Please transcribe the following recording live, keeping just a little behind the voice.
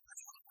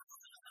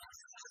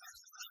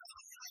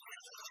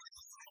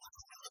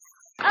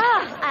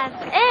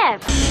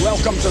F.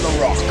 Welcome to The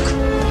Rock.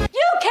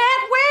 You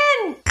can't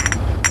win!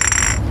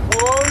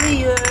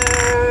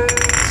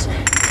 Warriors,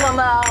 come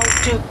out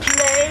to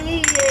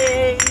play.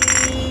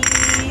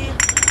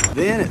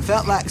 Then it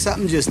felt like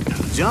something just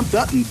jumped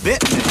up and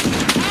bit me.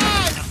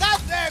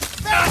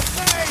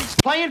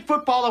 Playing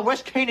football at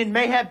West Canaan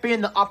may have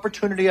been the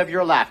opportunity of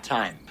your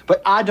lifetime,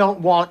 but I don't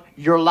want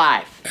your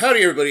life.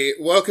 Howdy, everybody.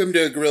 Welcome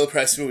to Gorilla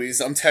Press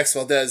Movies. I'm Tex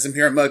Valdez. I'm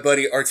here with my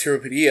buddy Arturo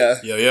Padilla.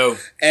 Yo.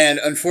 And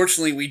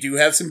unfortunately, we do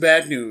have some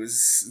bad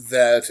news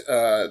that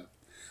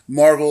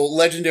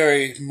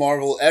legendary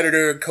Marvel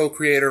editor,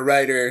 co-creator,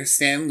 writer,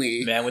 Stan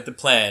Lee. Man with the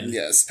plan.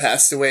 Yes,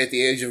 passed away at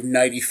the age of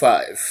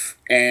 95.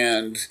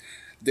 And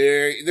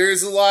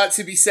there's a lot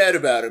to be said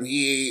about him.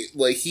 He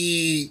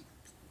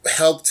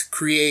helped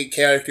create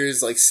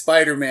characters like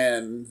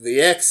Spider-Man,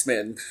 the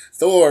X-Men,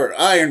 Thor,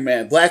 Iron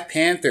Man, Black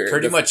Panther.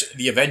 Pretty much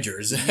the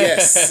Avengers.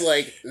 Yes,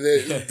 like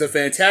the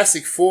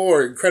Fantastic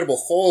Four,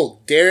 Incredible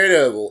Hulk,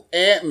 Daredevil,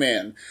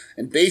 Ant-Man,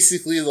 and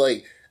basically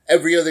like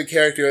every other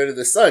character under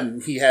the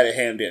sun he had a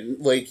hand in.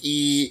 Like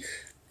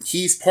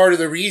he's part of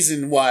the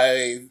reason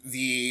why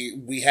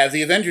we have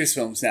the Avengers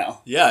films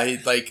now. Yeah,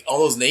 like all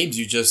those names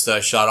you just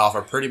shot off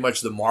are pretty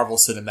much the Marvel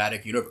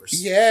Cinematic Universe.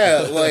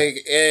 Yeah,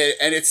 like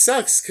and it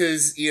sucks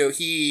because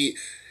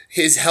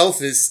his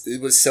health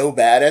was so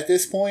bad at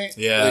this point.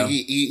 Yeah, like,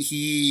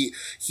 he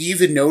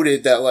even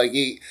noted that like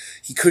he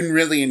couldn't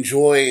really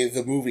enjoy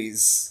the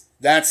movies.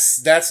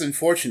 That's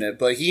unfortunate,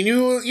 but he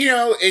knew,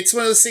 it's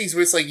one of those things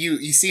where it's like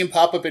you see him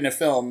pop up in a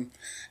film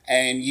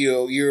and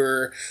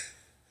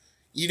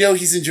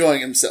he's enjoying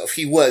himself.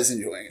 He was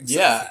enjoying himself.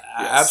 Yeah,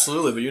 yes.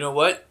 Absolutely. But you know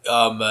what?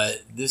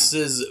 This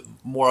is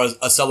more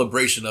a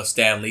celebration of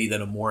Stan Lee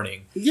than a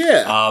mourning.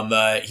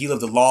 Yeah. He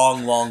lived a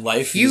long, long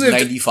life. He was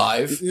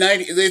 95.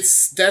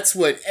 That's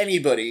what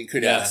anybody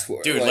could ask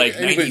for. Dude, like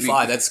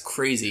 95, that's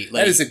crazy.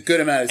 Like, that is a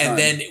good amount of time. And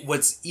then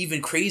what's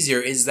even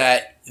crazier is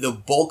that the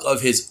bulk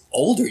of his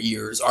older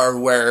years are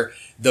where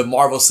the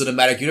Marvel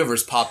Cinematic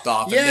Universe popped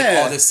off. And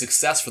then all this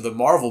success for the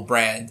Marvel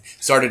brand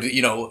started,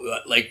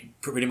 like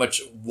pretty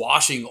much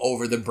washing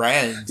over the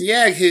brand.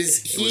 Yeah,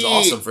 because it was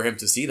awesome for him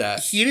to see that.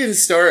 He didn't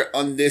start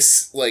on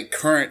this like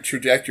current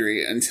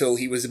trajectory until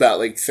he was about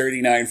like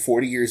 39,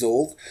 40 years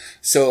old.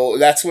 So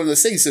that's one of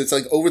those things. So it's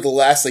like over the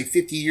last like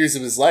 50 years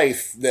of his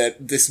life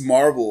that this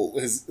Marvel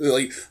has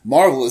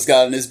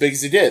gotten as big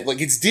as it did.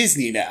 Like it's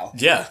Disney now.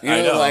 Yeah,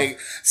 I know. Like,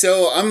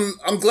 so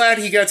I'm glad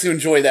he got to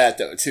enjoy that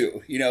though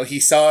too. He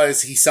saw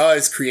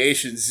his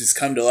creations just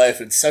come to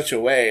life in such a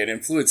way and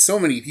influence so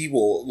many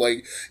people,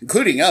 like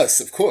including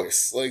us, of course.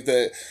 Like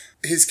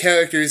his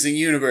characters in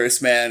universe,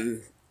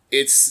 man.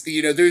 It's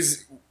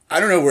I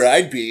don't know where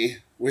I'd be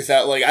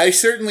without, like, I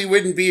certainly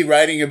wouldn't be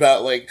writing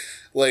about like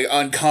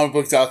on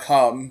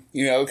comicbook.com,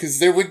 because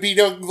there would be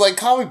no like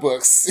comic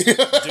books. Dude,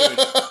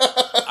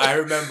 I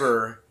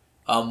remember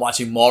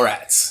watching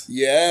Mallrats.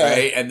 Yeah.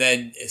 Right? And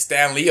then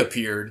Stan Lee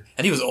appeared,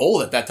 and he was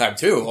old at that time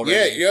too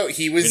already. Yeah,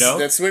 he was,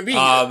 that's what I mean.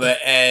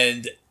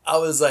 And I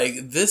was like,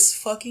 this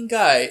fucking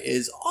guy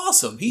is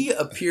awesome. He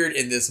appeared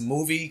in this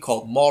movie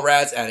called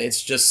Mallrats, and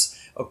it's just,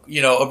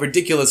 a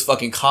ridiculous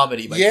fucking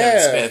comedy by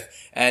Kevin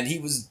Smith, and he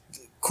was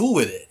cool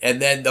with it.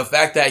 And then the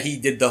fact that he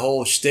did the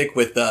whole shtick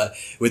with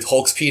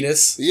Hulk's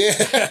penis. Yeah.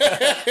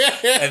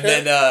 And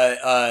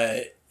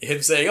then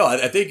him saying,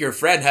 I think your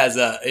friend has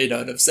an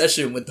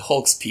obsession with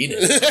Hulk's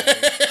penis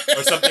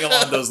or something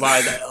along those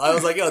lines. I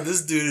was like,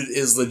 this dude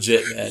is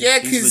legit, man. Yeah,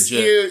 because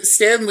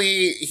Stan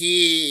Lee,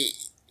 he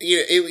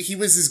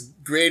was as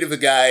great of a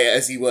guy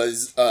as he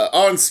was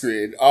on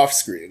screen, off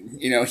screen.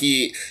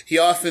 He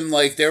often,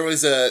 like,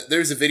 there's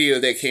a video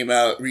that came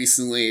out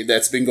recently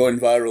that's been going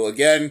viral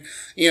again,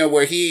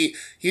 where he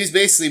was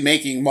basically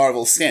making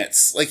Marvel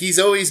stance. Like, he's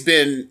always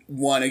been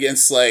one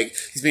against, like,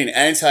 he's been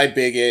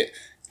anti-bigot,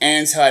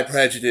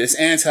 anti-prejudice,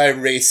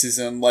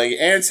 anti-racism, like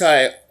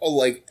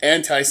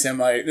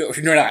anti-Semitic,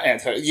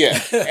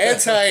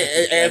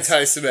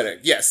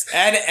 yes.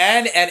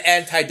 And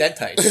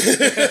anti-dentite.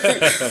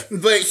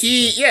 But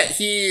he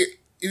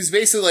was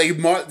basically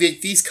like,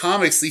 these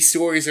comics, these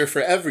stories are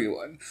for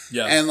everyone.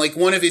 Yeah. And like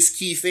one of his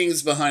key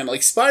things behind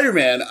like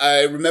Spider-Man,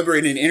 I remember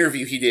in an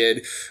interview he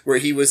did where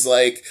he was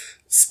like,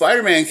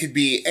 Spider-Man could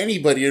be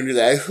anybody under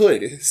that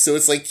hood. So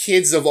it's like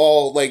kids of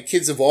all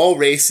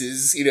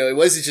races. It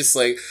wasn't just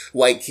like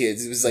white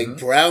kids. It was like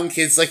brown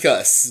kids like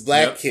us,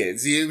 black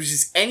kids. It was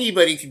just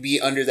anybody could be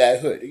under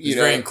that hood. He's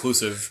very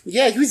inclusive.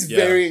 Yeah, he was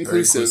very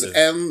inclusive.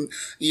 And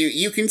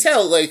you can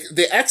tell, like,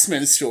 the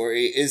X-Men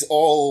story is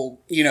all,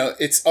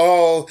 it's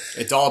all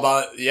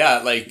about,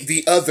 like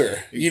the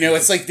other,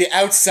 it's like the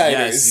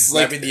outsiders. Yes,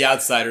 like the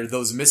outsider,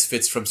 those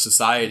misfits from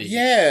society.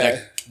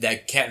 Yeah.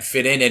 That can't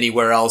fit in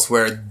anywhere else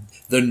where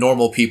the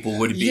normal people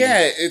would be.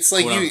 Yeah, it's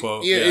like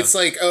it's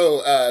like,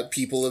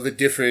 people of a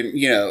different,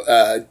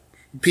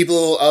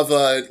 people of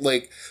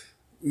like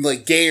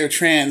gay or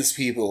trans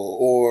people,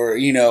 or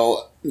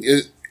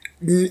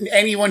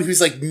anyone who's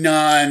like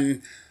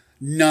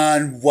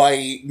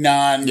non-white,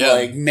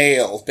 like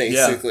male,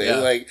 basically. Yeah.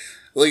 Like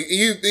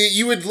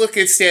you would look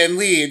at Stan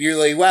Lee and you're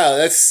like, wow,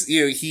 that's,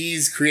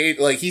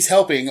 he's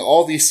helping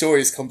all these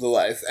stories come to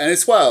life, and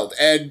it's wild.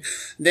 And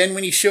then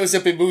when he shows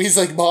up in movies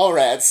like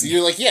Mallrats,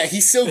 you're like, yeah,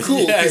 he's so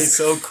cool. Yeah, he's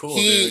so cool.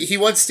 He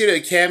once did a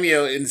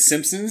cameo in The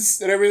Simpsons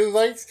that I really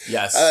liked.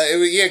 Yes.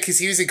 Because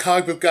he was in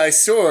Comic Book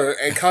Guy's store,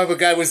 and Comic Book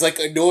Guy was like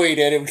annoyed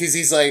at him because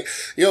he's like,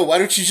 yo, why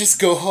don't you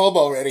just go home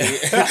already?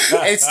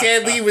 And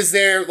Stan Lee was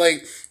there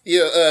like,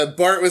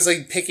 Bart was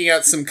like picking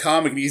out some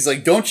comic and he's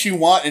like, don't you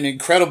want an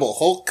Incredible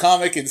Hulk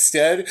comic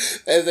instead?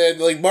 And then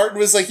like Martin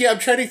was like, yeah, I'm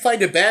trying to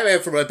find a Batman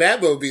for my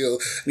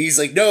Batmobile. And he's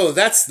like, no,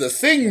 that's the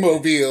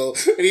Thing-mobile.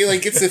 And he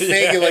like gets the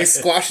thing and like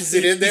squashes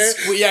it in there.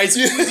 He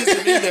squeezes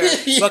it in there,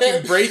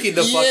 fucking breaking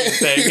the fucking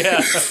thing.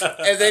 Yeah.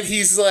 And then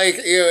he's like,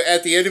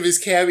 at the end of his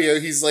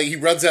cameo, he's like, he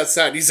runs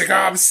outside and he's like, oh,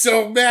 I'm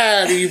so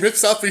mad. And he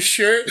rips off his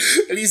shirt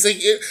and he's like,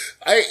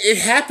 it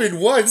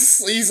happened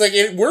once. He's like,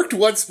 it worked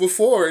once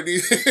before. And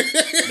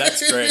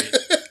That's great.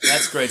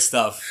 That's great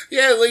stuff.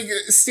 Yeah, like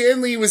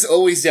Stan Lee was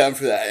always down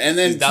for that, and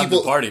then he's down people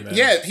to party, man.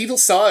 Yeah, people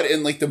saw it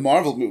in like the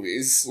Marvel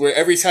movies, where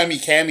every time he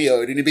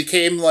cameoed, and it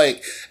became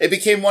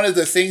one of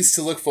the things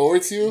to look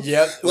forward to.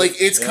 Yep. Like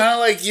it's kind of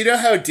like, you know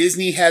how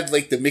Disney had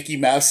like the Mickey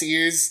Mouse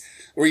ears,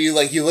 where you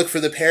look for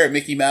the pair of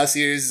Mickey Mouse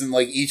ears in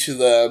like each of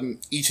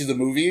the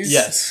movies.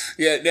 Yes.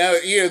 Yeah. Now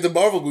the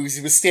Marvel movies,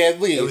 it was Stan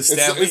Lee. It was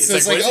Stan Lee. It's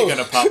like, where's he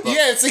gonna pop up?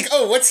 Yeah, it's like,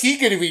 oh, what's he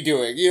gonna be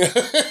doing? You know.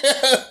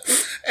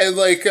 And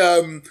what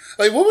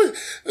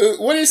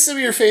are some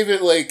of your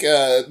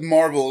favorite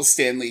Marvel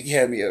Stan Lee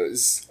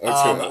cameos?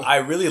 I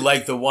really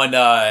like the one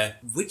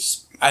which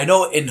I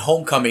know in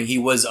Homecoming he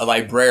was a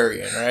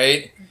librarian,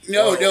 right?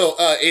 No,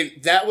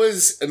 that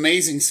was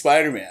Amazing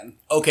Spider-Man.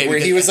 Okay, where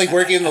he was like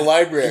working in the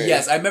library.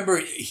 Yes, I remember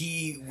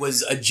he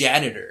was a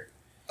janitor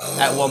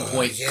at one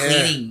point,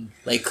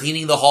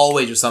 cleaning the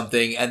hallways or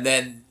something, and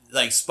then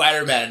like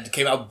Spider-Man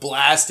came out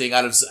blasting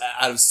out of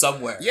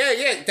somewhere.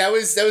 Yeah, that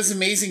was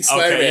Amazing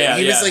Spider-Man. Okay, yeah,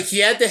 he was like, he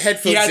had the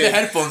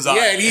headphones on.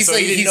 Yeah, and he's so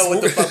like, he didn't know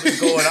what the fuck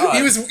was going on.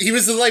 he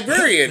was the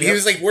librarian. Yep. He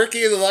was like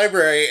working in the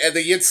library, and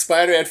then you had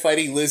Spider-Man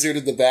fighting Lizard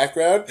in the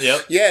background.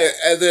 Yep. Yeah,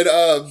 and then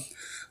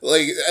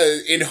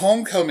in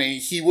Homecoming,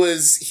 he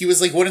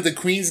was like one of the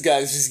Queens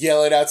guys just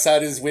yelling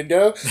outside his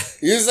window.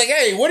 He was like,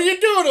 "Hey, what are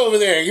you doing over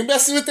there? You're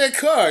messing with that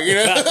car," you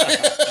know.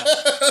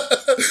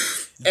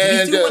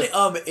 Did he do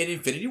one in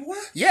Infinity War?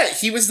 Yeah,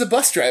 he was the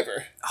bus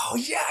driver. Oh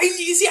yeah,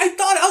 you see, I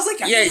was like,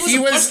 he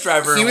was a bus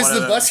driver. He was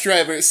the bus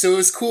driver, so it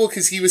was cool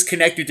because he was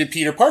connected to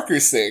Peter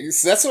Parker's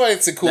things. That's why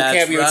it's a cool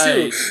cameo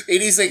too.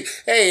 And he's like,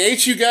 "Hey,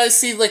 ain't you guys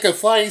seen like a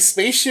flying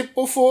spaceship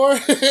before?"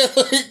 And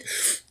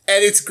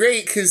it's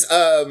great because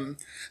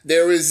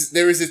there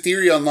was a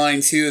theory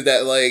online too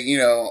that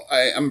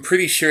I'm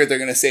pretty sure they're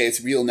gonna say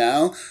it's real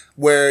now,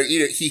 where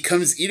he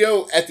comes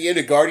at the end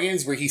of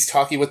Guardians where he's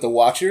talking with the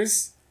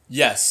Watchers.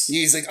 Yes.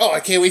 He's like, oh,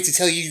 I can't wait to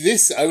tell you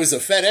this. I was a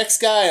FedEx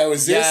guy. I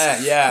was this.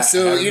 Yeah.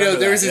 So,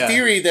 there was a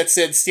theory that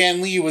said Stan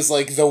Lee was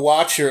like the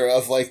Watcher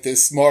of like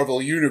this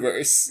Marvel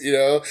universe,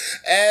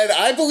 and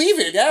I believe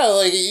it now.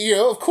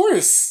 Of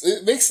course,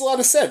 it makes a lot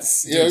of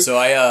sense. Dude, so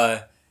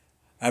I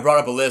brought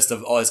up a list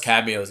of all his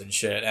cameos and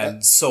shit,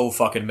 and so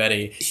fucking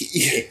many.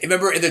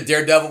 Remember in the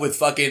Daredevil with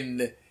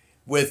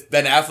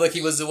Ben Affleck,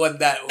 he was the one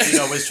that,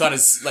 was trying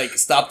to like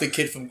stop the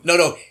kid from,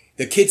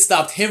 the kid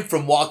stopped him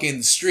from walking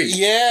the street.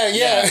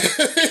 Yeah.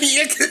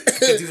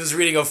 Because he was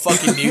reading a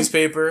fucking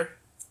newspaper.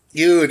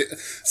 Dude,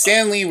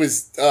 Stan Lee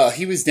was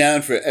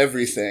down for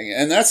everything.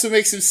 And that's what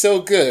makes him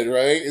so good,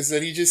 right? Is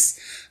that he just...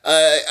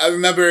 I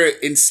remember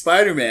in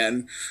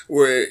Spider-Man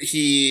where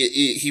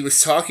he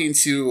was talking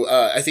to...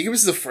 I think it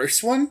was the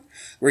first one,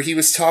 where he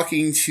was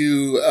talking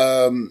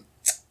to...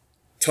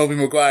 Tobey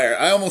Maguire.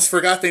 I almost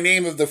forgot the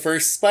name of the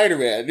first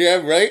Spider-Man. Yeah,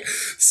 right?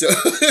 So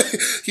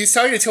he's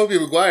talking to Tobey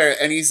Maguire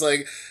and he's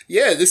like,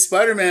 yeah, this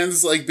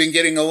Spider-Man's like been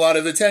getting a lot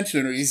of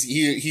attention, or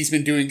he's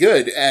been doing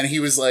good. And he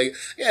was like,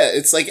 yeah,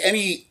 it's like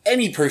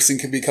any person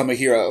can become a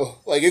hero.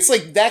 Like, it's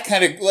like that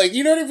kind of, like,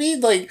 you know what I mean?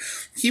 Like,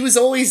 he was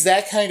always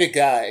that kind of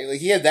guy.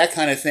 Like, he had that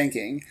kind of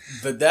thinking.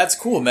 But that's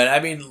cool, man.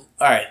 I mean,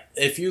 all right,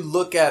 if you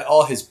look at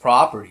all his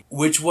property,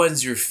 which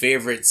one's your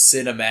favorite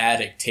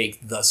cinematic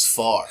take thus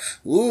far?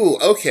 Ooh,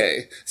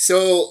 okay.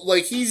 So,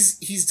 like,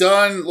 he's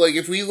done, like,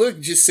 if we look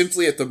just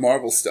simply at the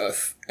Marvel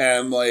stuff,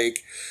 and,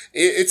 like,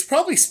 it's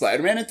probably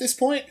Spider-Man at this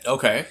point.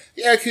 Okay.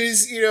 Yeah,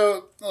 because,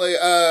 even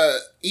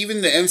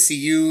the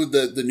MCU,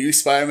 the new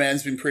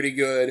Spider-Man's been pretty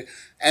good.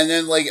 And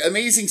then, like,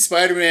 Amazing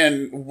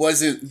Spider-Man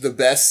wasn't the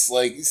best,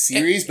 like,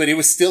 series, but it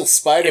was still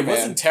Spider-Man. It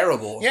wasn't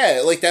terrible.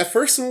 Yeah, like, that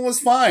first one was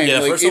fine. Yeah,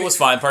 the like, first one was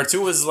fine. Part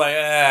 2 was like,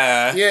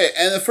 Yeah,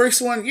 and the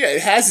first one,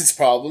 it has its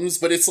problems,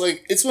 but it's,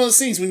 like, it's one of those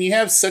things when you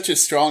have such a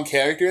strong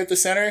character at the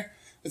center,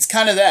 it's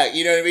kind of that,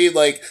 you know what I mean?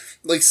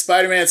 Like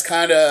Spider-Man's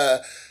kind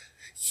of...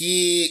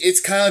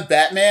 It's kind of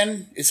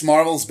Batman. It's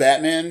Marvel's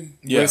Batman.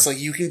 Yeah. Where it's like,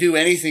 you can do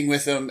anything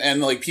with him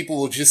and like people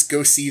will just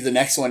go see the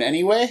next one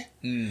anyway.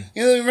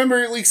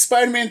 Remember like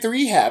Spider-Man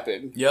 3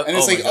 happened. Yep. And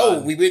it's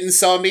we went and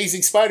saw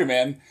Amazing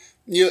Spider-Man.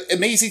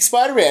 Amazing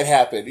Spider-Man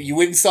happened. You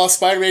went and saw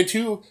Spider-Man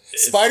 2.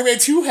 Spider-Man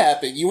 2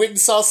 happened. You went and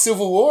saw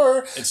Civil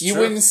War. You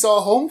went and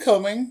saw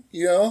Homecoming,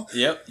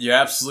 Yep, you're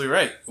absolutely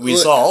right. We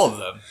saw all of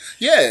them.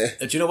 Yeah.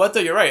 But you know what,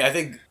 though? You're right. I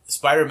think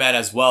Spider-Man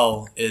as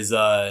well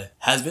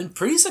has been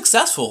pretty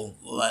successful,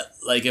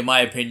 like, in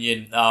my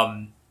opinion,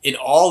 in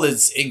all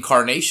its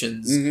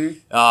incarnations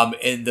in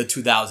the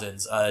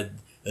 2000s.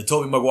 The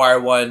Tobey Maguire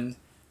one,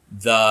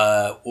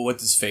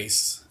 what's his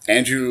face?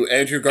 Andrew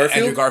Garfield?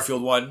 Andrew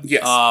Garfield one.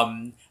 Yes.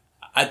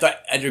 I thought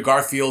Andrew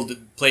Garfield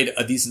played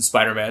a decent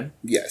Spider-Man.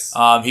 Yes.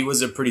 He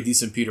was a pretty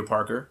decent Peter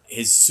Parker.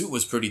 His suit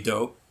was pretty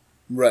dope.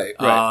 Right.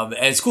 And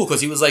it's cool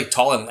because he was like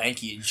tall and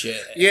lanky and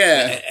shit.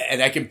 Yeah.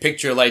 And I can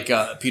picture like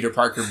Peter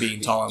Parker being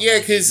tall and lanky. Yeah,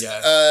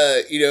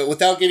 because,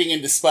 without getting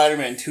into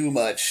Spider-Man too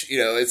much,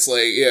 it's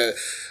like,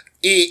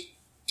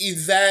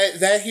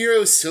 that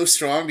hero is so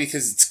strong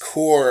because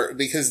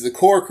the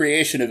core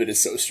creation of it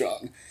is so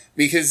strong.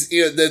 Because,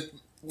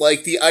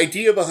 the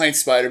idea behind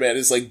Spider-Man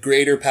is like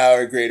greater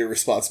power, greater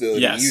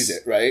responsibility to use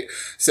it, right?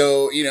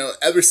 So,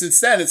 ever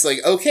since then, it's like,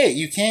 okay,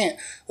 you can't,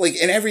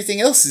 and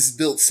everything else is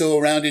built so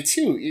around it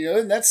too,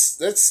 and that's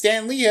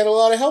Stan Lee had a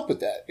lot of help with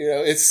that,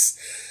 that's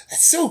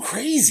so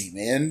crazy,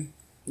 man.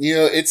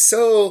 It's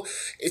so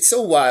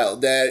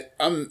wild that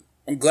I'm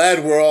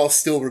glad we're all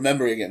still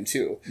remembering him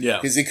too. Yeah.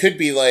 Because it could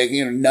be like,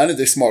 none of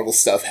this Marvel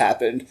stuff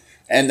happened.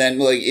 And then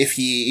if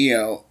he,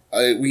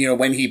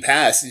 when he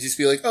passed, it'd just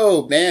be like,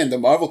 oh man, the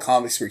Marvel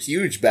comics were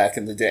huge back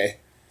in the day.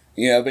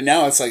 But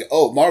now it's like,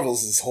 oh,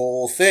 Marvel's this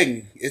whole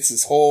thing. It's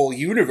this whole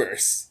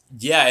universe.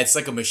 Yeah, it's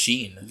like a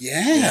machine.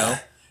 Yeah.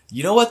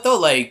 You know what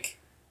though?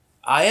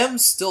 I am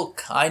still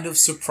kind of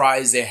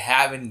surprised they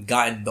haven't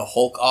gotten the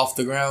Hulk off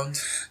the ground.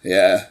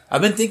 Yeah.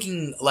 I've been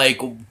thinking,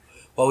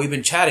 while we've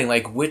been chatting,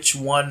 which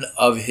one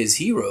of his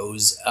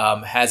heroes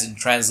hasn't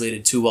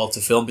translated too well to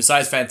film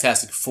besides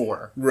Fantastic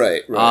Four?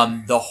 Right.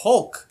 The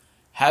Hulk,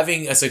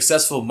 having a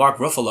successful Mark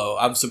Ruffalo,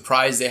 I'm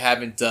surprised they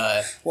haven't.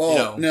 No,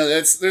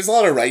 there's a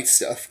lot of rights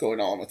stuff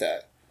going on with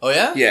that. Oh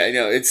yeah,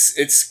 yeah.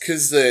 It's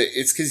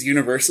because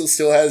Universal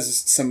still has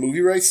some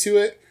movie rights to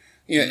it.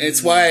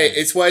 It's why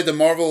the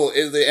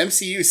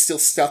MCU is still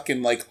stuck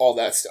in all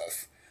that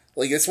stuff.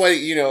 It's why,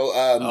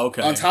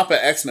 on top of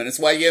X-Men, it's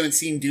why you haven't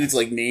seen dudes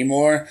like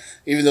Namor,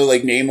 even though,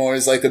 Namor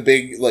is, a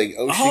big,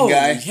 ocean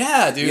guy.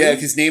 Yeah, dude. Yeah,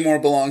 because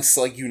Namor belongs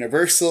to,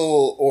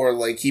 Universal,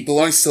 or, he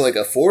belongs to,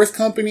 a fourth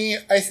company,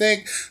 I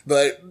think.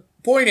 But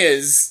point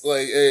is,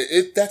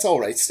 that's all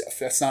right stuff.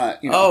 That's not,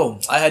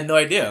 Oh, I had no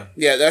idea.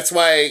 Yeah, that's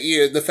why,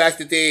 the fact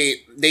that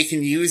they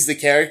can use the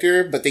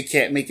character, but they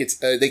can't make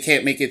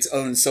its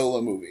own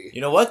solo movie.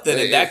 You know what? Then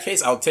in that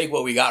case, I'll take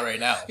what we got right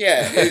now.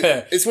 Yeah,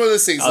 it's one of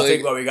those things. I'll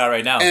take what we got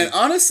right now. And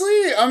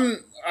honestly,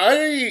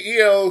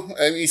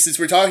 since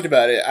we're talking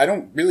about it, I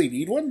don't really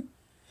need one.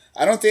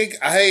 I don't think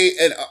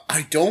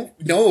I don't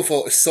know if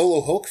a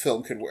solo Hulk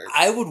film could work.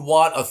 I would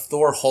want a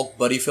Thor Hulk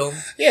buddy film.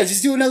 Yeah,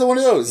 just do another one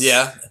of those.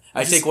 Yeah.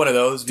 I take one of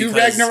those. Do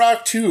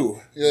Ragnarok 2,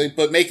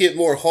 but make it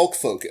more Hulk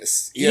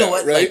focused. You know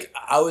what? Right?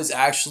 I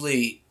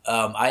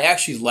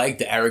actually liked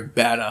the Eric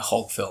Bana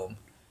Hulk film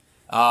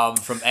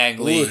from Ang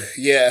Lee. Ooh,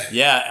 yeah.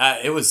 Yeah,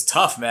 it was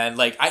tough, man.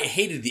 I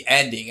hated the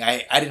ending.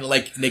 I didn't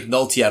like Nick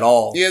Nolte at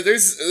all. Yeah,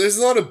 there's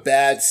a lot of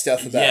bad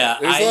stuff about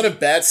it. There's a lot of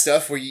bad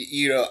stuff where,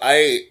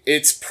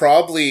 it's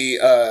probably,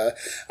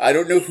 I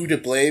don't know who to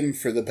blame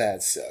for the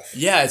bad stuff.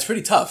 Yeah, it's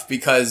pretty tough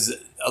because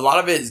a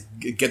lot of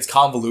it gets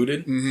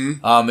convoluted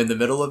in the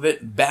middle of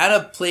it.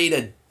 Bana played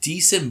a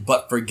decent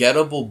but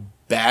forgettable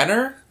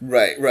Banner.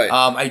 Right.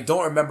 I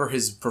don't remember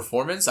his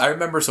performance. I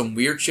remember some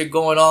weird shit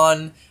going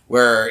on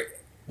where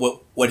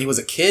when he was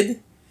a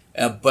kid,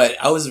 but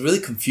I was really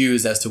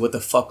confused as to what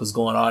the fuck was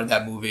going on in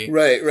that movie.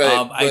 Right.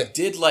 I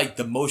did like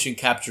the motion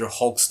capture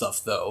Hulk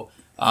stuff though.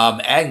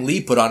 Ang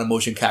Lee put on a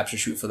motion capture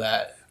shoot for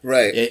that.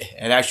 Right.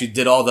 And actually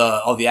did all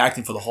the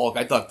acting for the Hulk.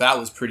 I thought that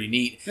was pretty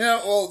neat.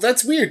 Yeah, well,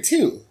 that's weird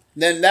too.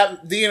 Then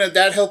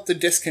that helped the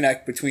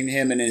disconnect between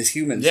him and his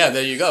humans. Yeah,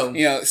 there you go.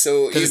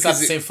 So because it's not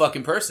the same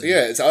fucking person.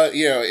 Yeah, it's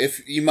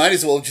if you might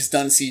as well have just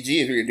done CG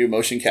if you're gonna do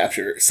motion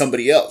capture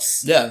somebody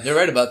else. Yeah, they're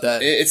right about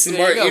that. It's there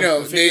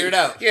Mark. Figure it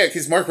out. Yeah,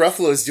 because Mark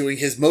Ruffalo is doing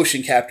his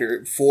motion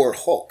capture for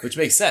Hulk, which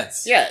makes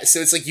sense. Yeah, so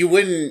it's you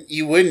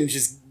wouldn't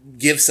just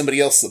give somebody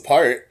else the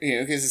part,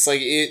 because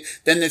it's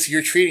then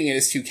you're treating it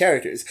as two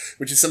characters,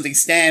 which is something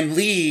Stan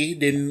Lee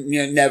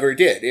never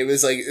did. It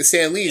was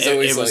Stan Lee's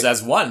always it was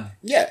as one.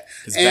 Yeah,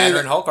 because Banner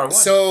and Hulk are one.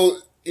 So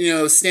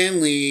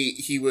Stan Lee,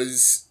 he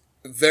was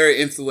a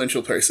very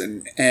influential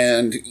person,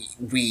 and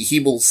he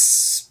will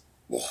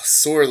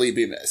sorely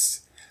be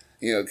missed.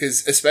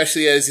 Because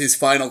especially as his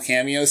final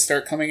cameos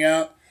start coming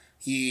out,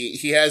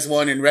 he has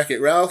one in Wreck-It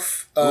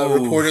Ralph,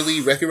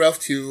 reportedly Wreck-It Ralph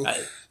 2.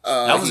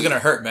 That was gonna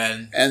hurt,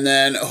 man. And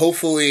then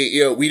hopefully,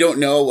 we don't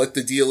know what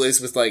the deal is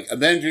with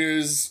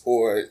Avengers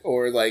or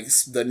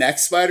the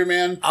next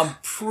Spider-Man. I'm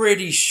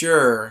pretty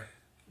sure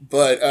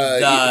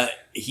But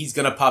he's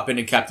gonna pop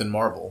in Captain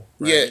Marvel.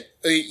 Right?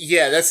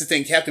 Yeah, that's the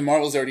thing. Captain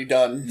Marvel's already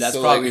done. That's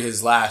so probably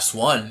his last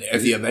one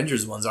if the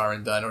Avengers ones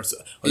aren't done.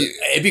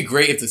 It'd be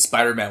great if the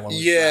Spider-Man one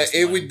was yeah, his last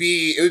it one. would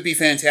be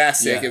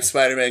fantastic if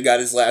Spider-Man got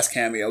his last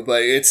cameo,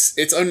 but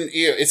it's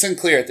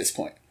unclear at this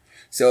point.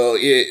 So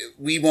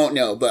we won't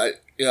know,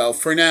 but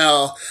for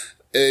now,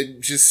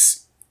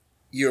 just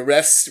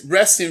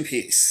rest in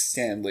peace,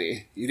 Stan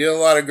Lee. You did a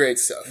lot of great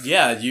stuff.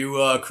 Yeah,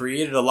 you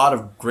created a lot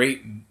of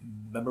great,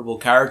 memorable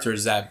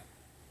characters that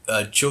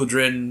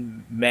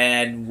children,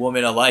 man,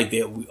 woman alike,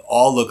 we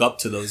all look up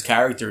to those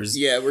characters.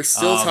 Yeah, we're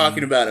still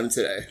talking about them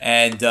today.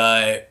 And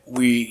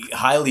we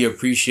highly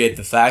appreciate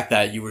the fact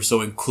that you were so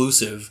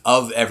inclusive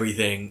of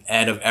everything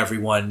and of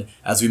everyone.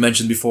 As we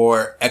mentioned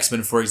before,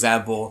 X-Men, for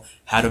example,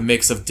 had a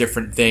mix of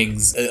different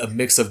things, a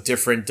mix of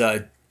different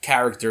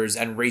characters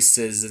and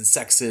races and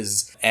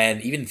sexes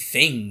and even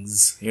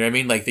things. You know what I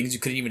mean? Like things you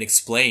couldn't even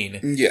explain.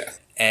 Yeah.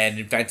 And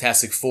in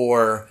Fantastic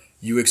Four,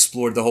 you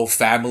explored the whole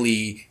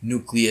family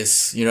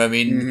nucleus, you know what I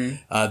mean?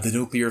 Mm-hmm. The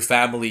nuclear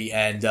family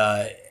and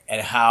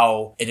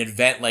how an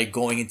event like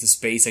going into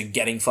space and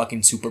getting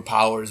fucking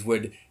superpowers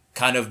would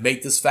kind of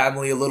make this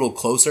family a little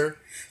closer.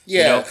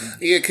 Yeah,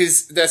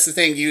 because that's the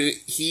thing.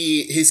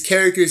 His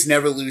characters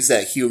never lose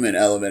that human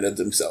element of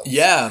themselves.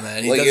 Yeah,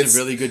 man, he does a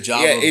really good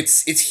job. Yeah,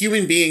 it's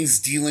human beings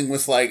dealing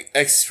with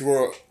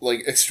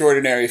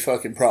extraordinary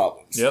fucking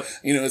problems. Yep.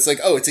 It's like,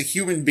 it's a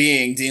human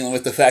being dealing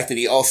with the fact that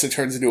he also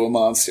turns into a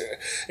monster.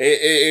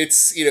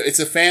 It's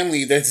a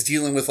family that's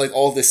dealing with like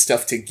all this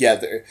stuff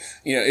together.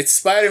 It's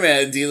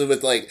Spider-Man dealing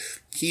with like.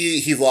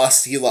 He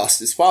lost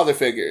his father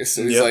figure,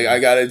 so he's like, I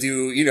gotta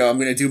do, I'm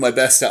gonna do my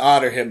best to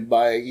honor him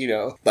by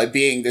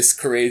being this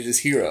courageous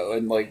hero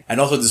and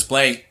also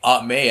displaying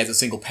Aunt May as a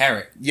single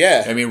parent.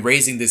 Yeah, I mean,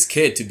 raising this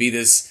kid to be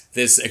this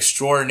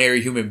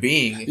extraordinary human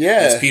being. Yeah,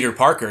 this Peter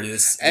Parker,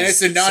 this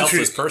it's a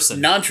selfless person,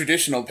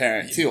 non-traditional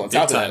parent too. On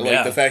top of that,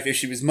 yeah. The fact that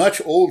she was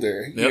much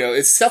older,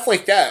 it's stuff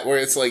like that where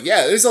it's like,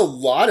 there's a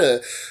lot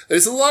of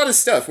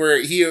stuff where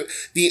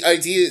the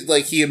idea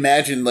like he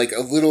imagined like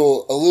a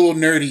little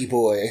nerdy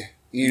boy.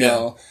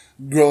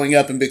 Growing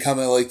up and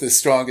becoming like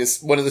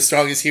one of the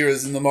strongest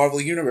heroes in the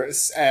Marvel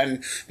universe.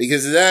 And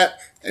because of that,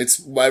 it's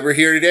why we're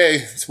here today.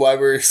 It's why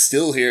we're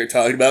still here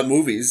talking about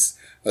movies.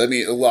 I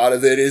mean, a lot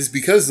of it is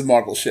because of the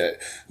Marvel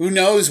shit. Who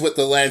knows what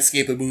the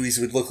landscape of movies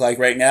would look like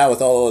right now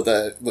with all of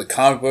the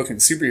comic book and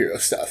superhero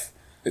stuff.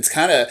 It's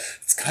kind of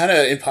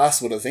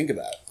impossible to think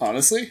about,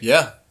 honestly.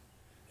 Yeah.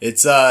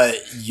 It's,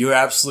 you're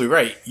absolutely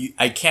right.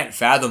 I can't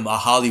fathom a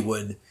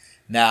Hollywood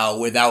now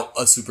without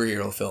a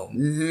superhero film.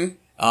 Mm-hmm.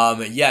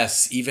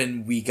 Yes,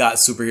 even we got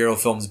superhero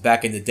films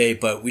back in the day,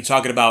 but we're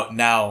talking about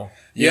now,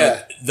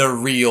 the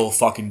real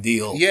fucking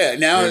deal. Yeah,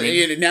 now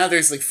now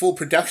there's like full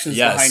productions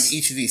behind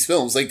each of these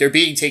films. Like they're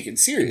being taken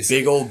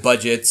seriously. Big old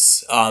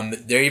budgets.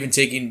 They're even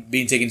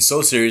being taken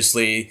so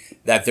seriously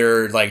that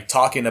they're like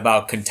talking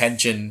about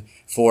contention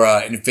for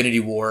Infinity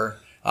War.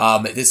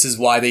 This is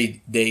why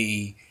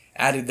they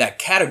added that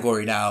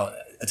category now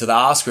to the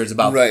Oscars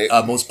about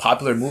most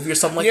popular movie or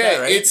something like that,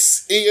 right?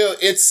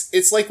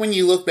 It's like when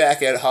you look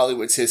back at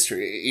Hollywood's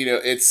history,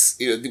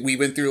 we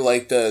went through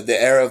like the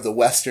era of the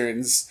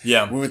westerns.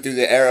 Yeah. We went through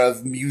the era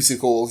of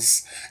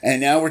musicals,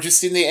 and now we're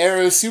just in the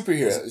era of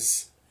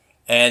superheroes.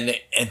 And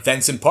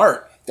thanks in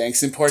part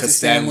to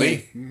Stan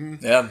Lee. Mm-hmm.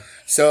 Yeah.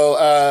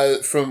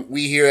 So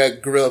we here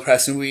at Gorilla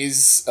Press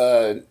Movies,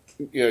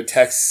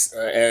 Tex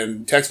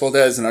and Tex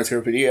Valdez and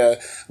Arturo Padilla,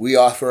 we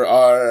offer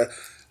our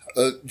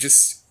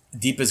just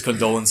deepest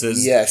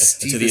condolences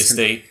to the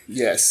estate.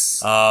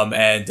 Yes.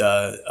 And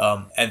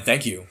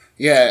thank you.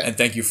 Yeah. And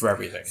thank you for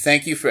everything.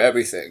 Thank you for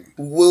everything.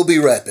 We'll be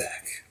right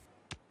back.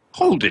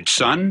 Hold it,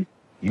 son.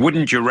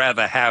 Wouldn't you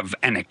rather have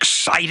an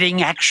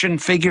exciting action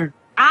figure?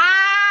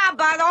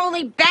 But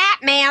only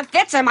Batman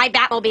fits in my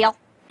Batmobile.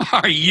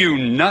 Are you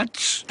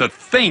nuts? The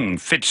Thing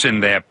fits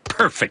in there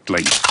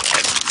perfectly.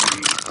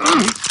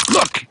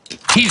 Look,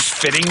 he's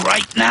fitting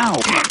right now.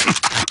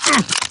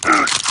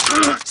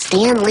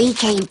 Stan Lee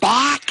came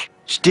back?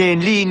 Stan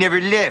Lee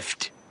never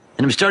left.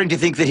 And I'm starting to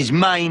think that his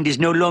mind is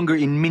no longer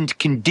in mint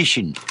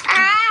condition.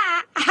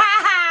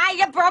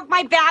 You broke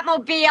my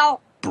Batmobile.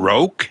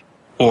 Broke?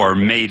 Or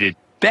made it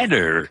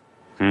better?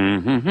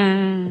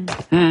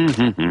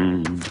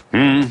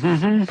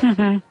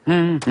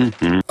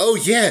 Oh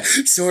yeah,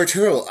 so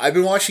Arturo, I've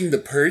been watching the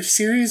Purge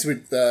series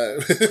with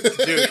Dude,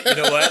 you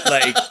know what?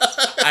 Like,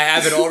 I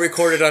have it all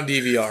recorded on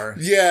DVR.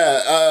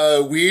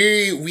 Yeah,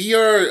 we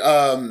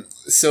are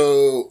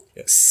so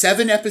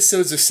 7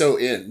 episodes or so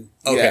in.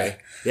 Okay. Yeah.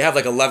 You have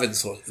like 11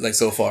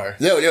 so far.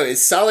 No,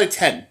 it's solid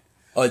 10.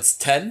 Oh, it's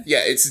 10?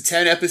 Yeah, it's a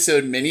 10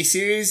 episode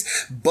miniseries,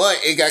 but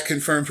it got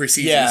confirmed for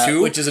season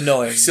 2. Which is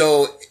annoying.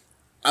 So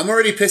I'm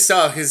already pissed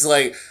off because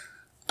like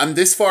I'm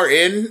this far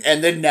in,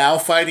 and then now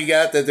finding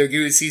out that they're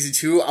doing season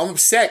 2, I'm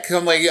upset because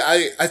I'm like,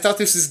 I thought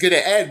this was gonna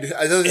end.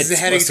 I thought this was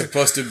heading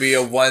supposed to be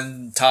a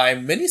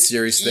one-time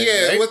miniseries thing.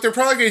 Yeah, right? what they're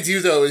probably gonna do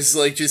though is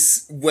like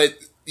just what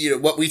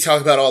we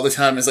talk about all the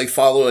time is like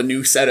follow a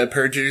new set of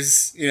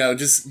purgers.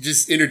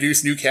 Just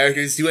introduce new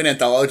characters, do an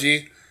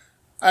anthology.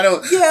 I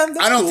don't. Yeah, that's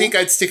I don't cool. think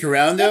I'd stick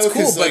around though. That's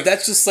cool, 'cause, but like,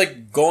 that's just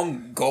like go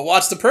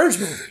watch the Purge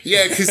movie.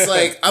 yeah, because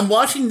like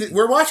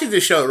we're watching the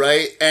show,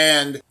 right?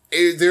 And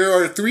there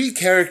are 3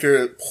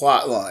 character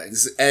plot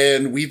lines,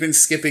 and we've been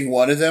skipping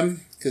one of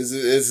them because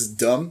it's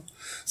dumb.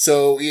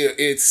 So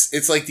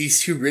it's like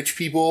these 2 rich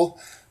people.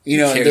 You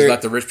know, Who cares they're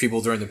about the rich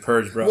people during the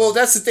Purge, bro? well,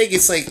 that's the thing.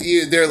 It's like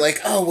they're like,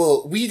 oh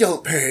well, we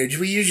don't purge.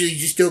 We usually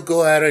just don't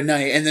go out at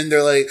night. And then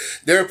they're like,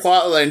 their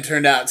plot line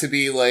turned out to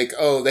be like,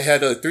 oh, they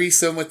had a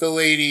threesome with the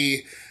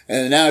lady,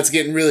 and now it's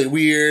getting really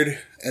weird.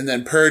 And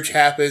then Purge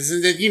happens,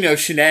 and then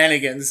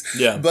shenanigans.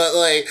 Yeah. But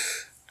like,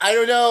 I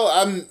don't know.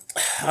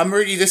 I'm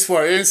already this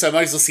far in, so I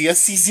might as well see how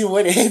season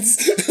 1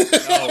 ends.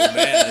 Oh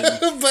man!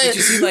 But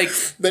you see, like,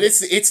 but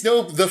it's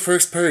no the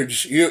first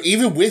Purge.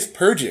 Even with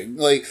purging,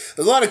 like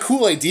a lot of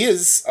cool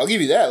ideas. I'll give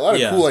you that. A lot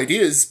of cool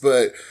ideas,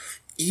 but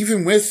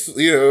even with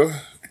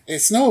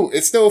it's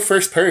no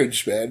first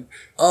Purge, man.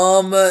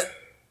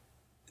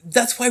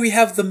 that's why we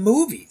have the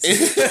movies.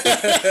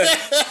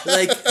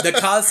 Like the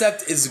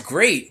concept is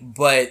great,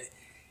 but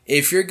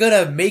if you're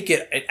gonna make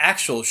it an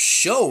actual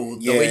show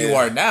the way you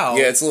are now,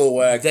 it's a little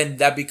whack. then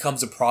that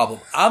becomes a problem.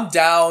 I'm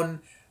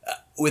down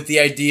with the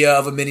idea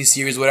of a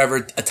miniseries, whatever.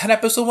 A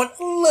 10-episode one,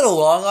 a little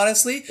long,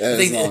 honestly. That I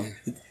think is long.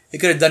 they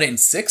could have done it in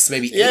 6,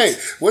 maybe 8. Yeah,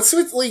 what's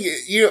with like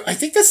I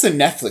think that's the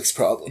Netflix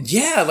problem.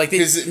 Yeah, like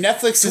Because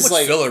Netflix too is much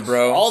like filler,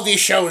 bro. All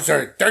these shows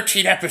are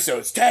 13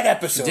 episodes, 10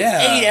 episodes,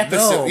 8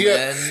 episodes. No,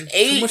 man.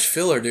 Too much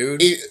filler,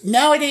 dude.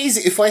 Nowadays,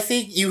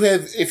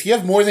 if you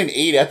have more than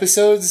 8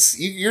 episodes,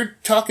 you're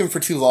talking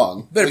for too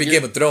long. Better be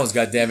Game of Thrones,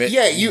 goddammit.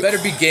 Yeah, you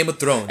better be Game of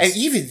Thrones. And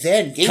even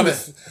then,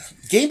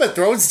 Game of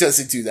Thrones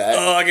doesn't do that.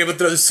 Oh, Game of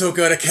Thrones is so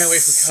good. I can't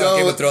wait for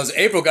Game of Thrones.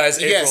 April, guys.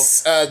 April.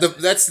 Yes,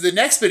 that's the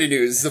next bit of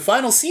news. The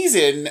final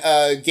season,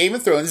 Game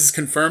of Thrones is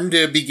confirmed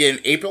to begin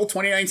April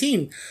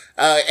 2019,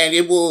 and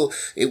it will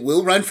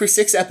run for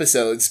 6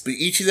 episodes, but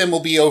each of them will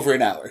be over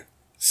an hour.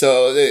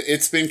 So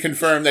it's been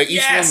confirmed that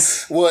each one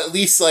will at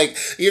least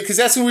because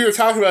that's what we were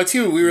talking about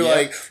too. We were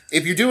like,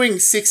 if you're doing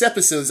 6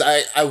 episodes,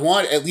 I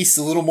want at least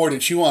a little more to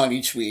chew on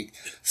each week.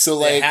 So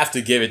they have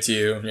to give it to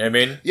you. You know what I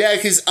mean? Yeah,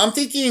 because I'm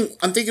thinking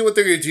what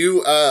they're gonna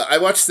do. I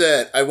watched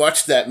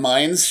that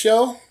Minds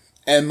show.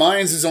 And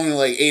Minds was only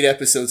like 8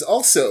 episodes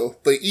also,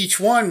 but each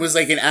one was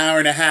like an hour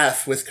and a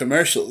half with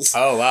commercials.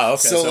 Oh, wow.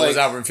 Okay. So it was like,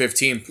 hour and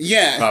 15.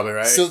 Yeah. Probably,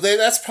 right? So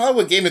that's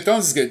probably what Game of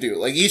Thrones is going to do.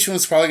 Like each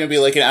one's probably going to be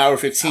like an hour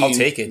 15. I'll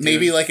take it, dude.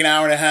 Maybe like an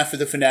hour and a half for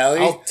the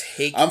finale.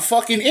 I'm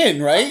fucking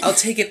in, right? I'll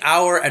take an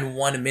hour and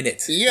 1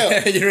 minute.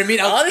 Yeah. You know what I mean?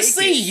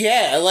 Honestly,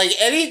 yeah. Like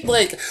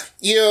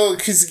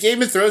because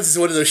Game of Thrones is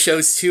one of those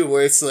shows too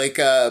where it's like,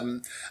 I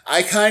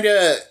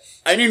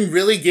didn't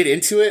really get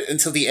into it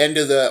until the end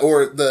of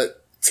the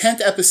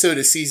 10th episode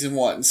of season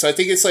 1. So I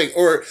think it's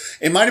or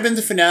it might have been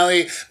the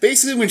finale,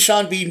 basically when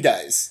Sean Bean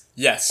dies.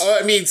 Yes.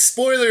 I mean,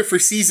 spoiler for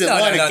season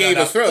 1 of Game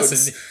of Thrones.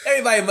 Listen,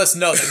 everybody must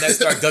know that Ned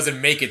Stark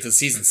doesn't make it to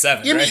season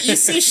 7, right? You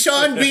see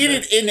Sean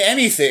Bean in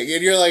anything,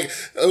 and you're like,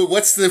 oh,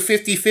 what's the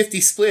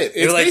 50-50 split?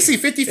 It's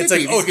basically 50-50. It's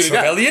like,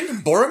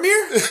 Trevelyan?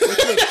 Boromir? Which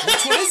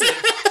one is it?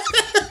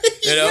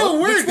 You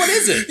know? Which one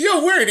is it?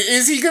 Word.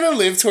 Is he going to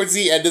live towards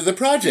the end of the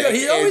project?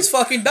 He always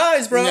fucking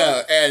dies, bro.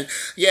 No, and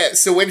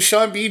so when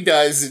Sean Bean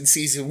dies in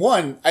season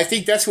 1, I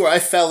think that's where I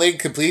fell in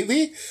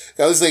completely.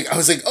 I was like,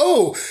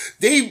 oh,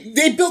 they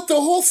built the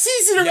whole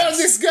season around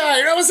this guy,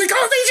 and I was like,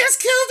 oh, they just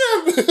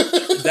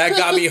killed him. That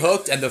got me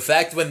hooked, and the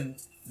fact when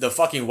the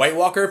fucking White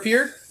Walker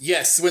appeared.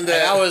 Yes, and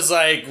I was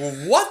like,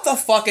 what the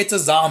fuck? It's a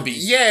zombie.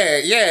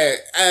 Yeah.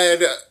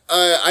 And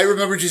I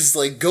remember just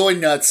like going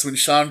nuts when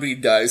Sean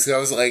Bean dies. And I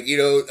was like,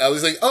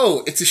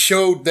 oh, it's a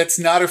show that's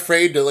not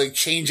afraid to like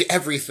change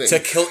everything. To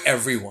kill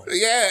everyone.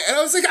 Yeah. And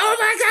I was like, oh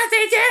my God,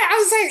 they did it. I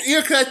was like,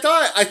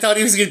 cause I thought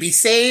he was going to be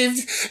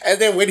saved. And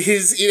then when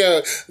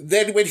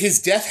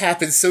his death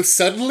happened so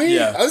suddenly,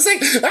 I was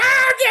like,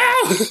 oh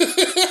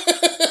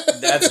no.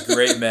 That's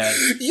great, man.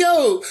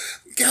 Yo.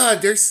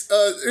 God, there's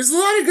a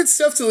lot of good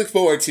stuff to look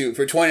forward to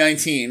for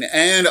 2019,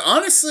 and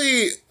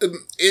honestly,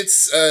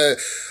 it's a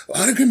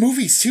lot of good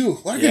movies too.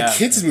 A lot of good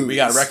kids movies. We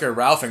got Wreck-It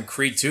Ralph and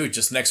Creed 2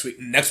 just next week.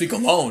 Next week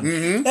alone.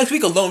 Mm-hmm. Next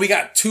week alone, we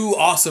got 2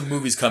 awesome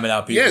movies coming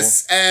out. People.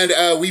 Yes,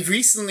 and we've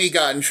recently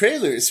gotten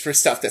trailers for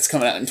stuff that's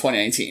coming out in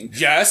 2019.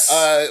 Yes.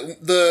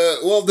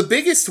 The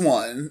biggest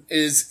one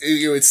is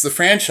it's the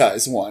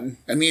franchise one.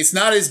 I mean, it's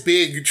not as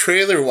big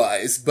trailer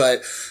wise,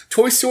 but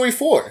Toy Story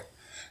 4.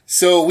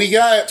 So we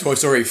got Toy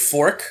Story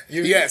Fork.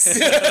 Yes,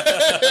 we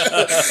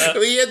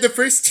had the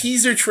first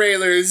teaser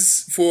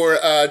trailers for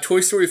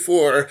Toy Story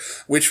 4,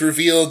 which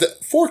revealed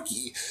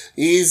Forky.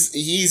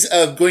 He's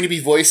going to be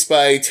voiced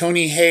by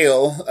Tony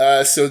Hale.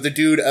 So the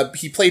dude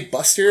he played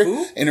Buster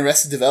in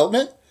Arrested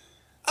Development.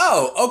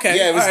 Oh, okay.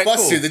 Yeah, it was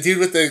Buster, cool. The dude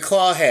with the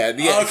claw hand.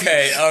 Yeah.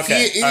 Okay.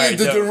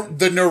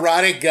 The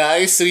neurotic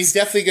guy, so he's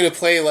definitely going to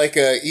play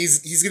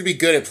he's going to be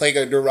good at playing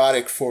a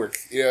neurotic fork,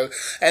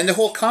 And the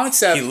whole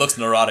concept... He looks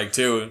neurotic,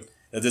 too.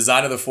 The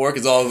design of the fork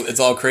is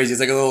all crazy.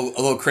 It's like a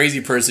little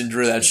crazy person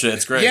drew that shit.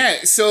 It's great. Yeah,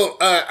 so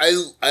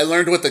I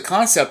learned what the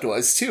concept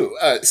was, too.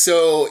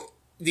 So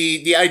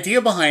the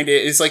idea behind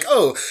it is like,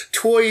 oh,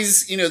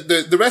 toys,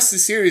 the rest of the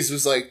series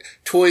was like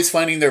toys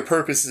finding their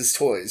purpose as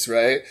toys,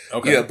 right?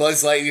 Okay.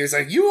 Buzz Lightyear's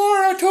like, you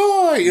are a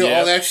toy,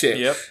 all that shit.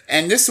 Yep.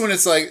 And this one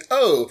is like,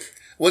 oh,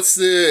 what's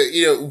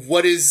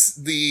what is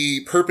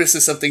the purpose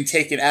of something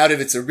taken out of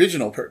its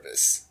original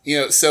purpose?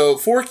 So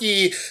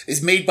Forky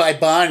is made by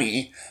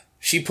Bonnie.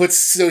 She put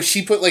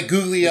like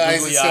googly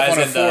eyes and stuff on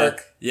a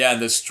fork.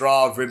 And the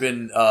straw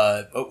ribbon,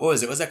 what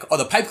was it? What's that called? Oh,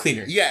 the pipe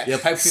cleaner. Yeah. The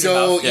pipe cleaner.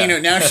 So, mouth. Yeah.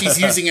 now she's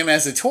using him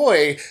as a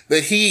toy,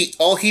 but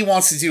all he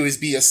wants to do is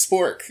be a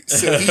spork.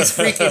 So he's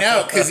freaking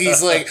out because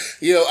he's like,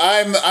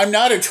 I'm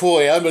not a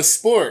toy, I'm a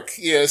spork.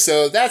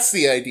 So that's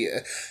the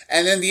idea.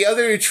 And then the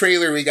other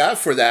trailer we got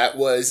for that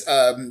was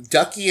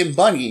Ducky and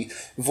Bunny,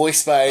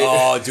 voiced by...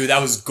 Oh, dude,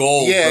 that was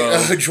gold,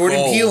 bro. Jordan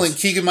Gold. Peele and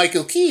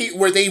Keegan-Michael Key,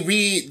 where they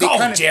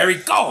Jerry,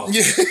 go!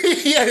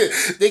 Yeah,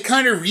 they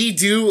kind of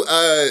redo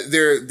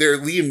their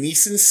Liam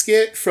Neeson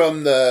skit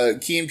from the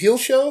Key and Peele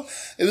show.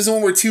 It was the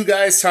one where two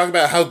guys talk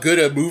about how good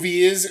a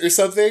movie is or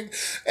something,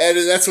 and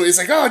that's what he's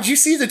like. Oh, did you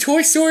see the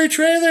Toy Story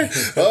trailer?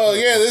 Oh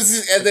yeah, this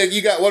is. And then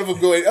you got one of them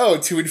going, "Oh,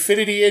 to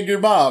infinity and your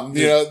mom."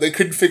 They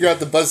couldn't figure out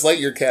the Buzz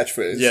Lightyear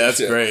catchphrase. Yeah,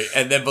 that's great.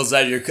 And then Buzz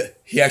Lightyear,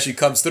 he actually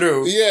comes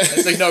through. Yeah,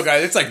 it's like, no,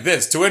 guys, it's like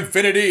this, to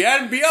infinity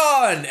and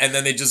beyond. And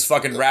then they just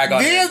fucking rag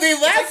on him. Yeah, they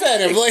laugh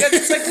at him.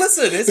 It's like,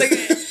 listen, it's like.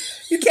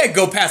 You can't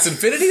go past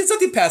infinity. There's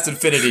nothing past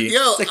infinity.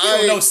 It's like you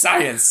don't know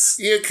science.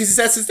 Yeah, because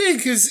that's the thing.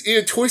 Because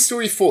Toy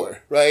Story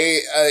 4, right?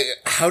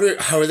 How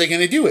are they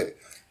going to do it?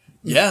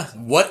 Yeah.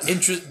 What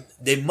interest?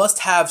 They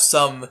must have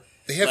some.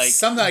 They have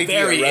some idea,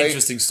 very right?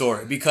 interesting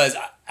story. Because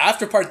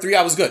after part 3,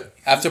 I was good.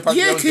 After part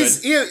 3, I was good.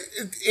 Yeah,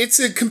 it's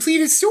a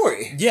completed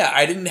story. Yeah,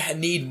 I didn't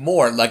need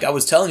more. Like I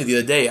was telling you the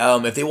other day,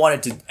 if they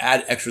wanted to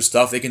add extra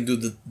stuff, they can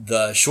do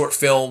the short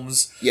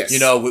films. Yes.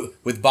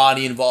 With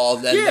Bonnie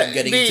involved and them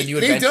getting into new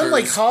adventures. They've done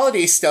like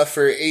holiday stuff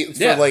for like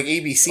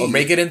ABC. Or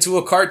make it into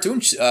a cartoon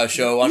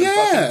show on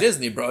fucking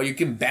Disney, bro. You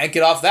can bank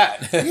it off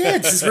that. Yeah,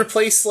 just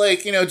replace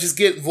just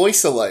get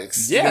voice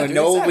alikes. Yeah,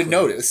 no one would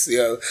notice.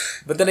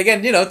 But then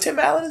again, Tim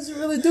Allen isn't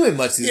really doing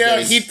much these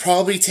days. He'd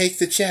probably take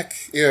the check.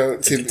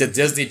 The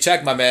Disney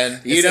check, my man.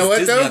 You know what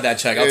Disney though? On that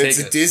check, I'll take it. It's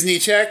a Disney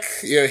check.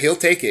 Yeah, he'll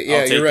take it. Yeah,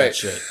 I'll take you're right. That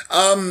shit.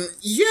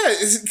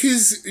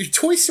 Because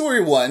Toy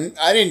Story 1,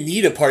 I didn't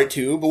need a part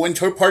 2, but when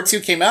part 2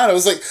 came out, I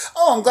was like,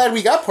 oh, I'm glad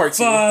we got part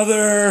 2.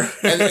 Father.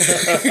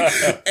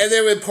 And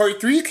then when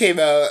part 3 came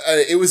out,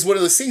 it was one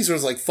of those things where I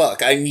was like,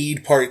 fuck, I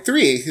need part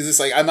 3. Because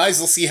it's like, I might as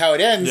well see how it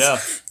ends. Yeah.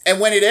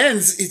 And when it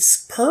ends,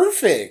 it's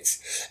perfect.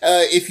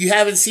 If you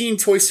haven't seen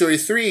Toy Story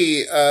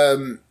 3,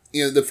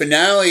 the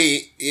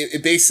finale,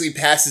 it basically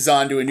passes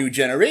on to a new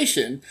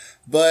generation,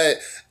 but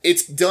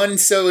it's done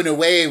so in a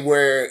way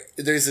where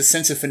there's a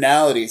sense of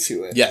finality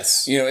to it.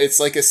 Yes. It's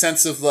like a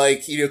sense of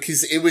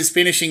because it was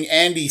finishing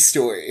Andy's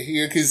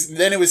story, because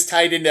then it was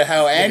tied into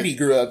how Andy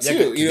grew up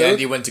too.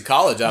 Andy went to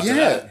college after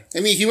that. I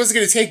mean, he wasn't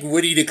going to take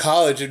Woody to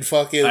college and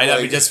fucking.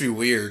 That'd just be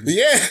weird.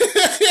 Yeah.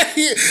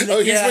 He's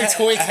my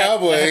toy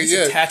cowboy. I have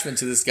this attachment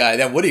to this guy.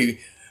 Then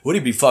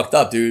Woody'd be fucked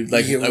up, dude.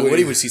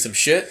 Woody would see some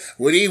shit.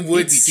 Woody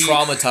would be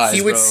traumatized.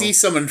 He would see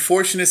some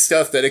unfortunate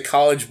stuff that a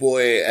college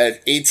boy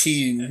at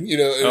 18, an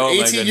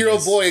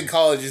 18-year-old boy in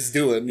college is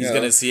doing. He's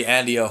gonna see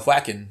Andy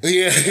whacking.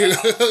 Yeah,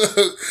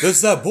 there's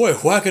that boy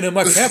whacking in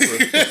my camper.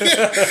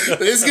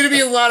 There's gonna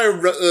be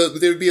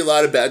there'd be a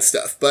lot of bad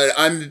stuff, but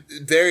I'm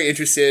very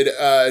interested.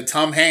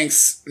 Tom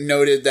Hanks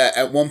noted that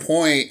at one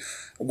point,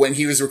 when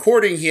he was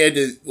recording, he had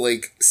to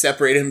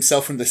separate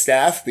himself from the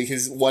staff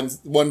because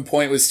one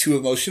point was too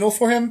emotional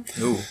for him.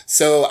 Ooh.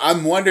 So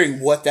I'm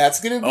wondering what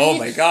that's gonna be. Oh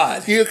my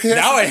god!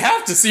 Now I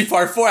have to see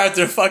part 4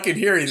 after fucking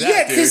hearing that.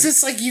 Yeah, because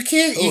it's like you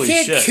can't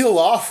kill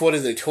off one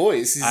of the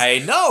toys. I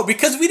know,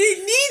 because we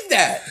didn't need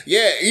that.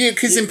 Yeah,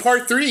 because in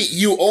part 3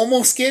 you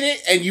almost get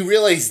it and you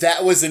realize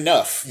that was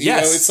enough.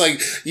 Yes, it's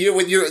like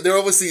when they're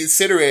almost the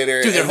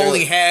incinerator. Dude, they're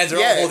holding hands. They're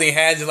all holding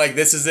hands and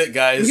this is it,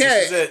 guys. Yeah,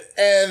 this is it.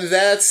 And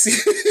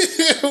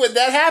that's. When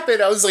that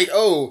happened, I was like,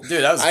 "Oh,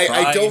 dude, that was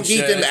I don't need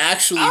them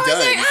actually done."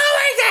 Like, oh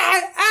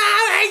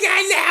my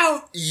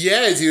god, now.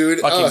 Yeah,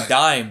 dude, fucking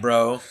dying,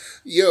 bro.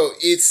 Yo,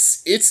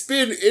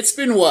 it's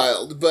been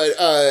wild, but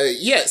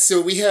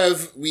so we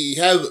have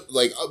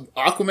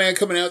Aquaman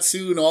coming out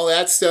soon, all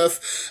that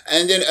stuff,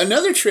 and then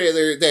another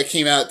trailer that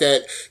came out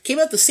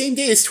the same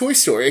day as Toy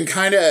Story and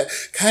kind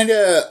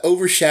of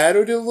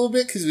overshadowed it a little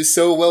bit because it was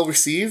so well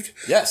received.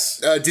 Yes,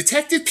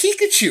 Detective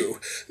Pikachu.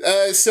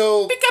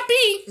 So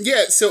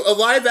a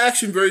live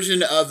action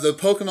version of the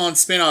Pokemon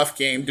spin-off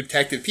game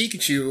Detective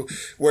Pikachu,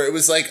 where it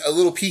was like a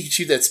little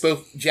Pikachu that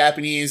spoke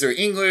Japanese or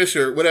English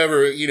or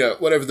whatever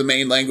the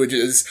main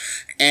languages,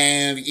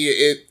 and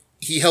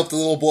he helped the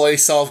little boy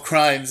solve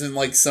crimes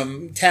in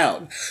some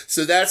town.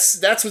 So that's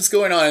what's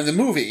going on in the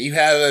movie. You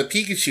have a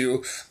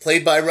Pikachu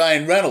played by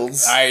Ryan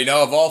Reynolds. I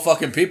know, of all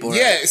fucking people, right?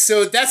 Yeah,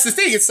 so that's the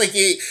thing. It's like,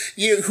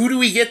 who do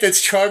we get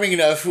that's charming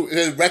enough,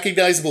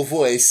 recognizable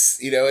voice,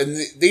 and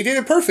they did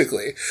it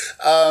perfectly.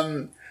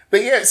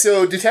 But yeah,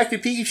 so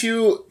Detective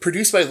Pikachu,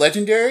 produced by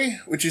Legendary,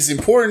 which is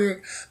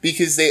important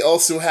because they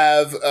also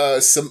have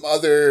some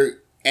other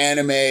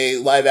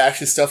anime live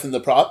action stuff in the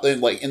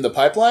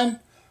pipeline.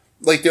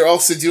 Like they're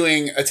also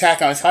doing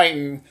Attack on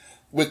Titan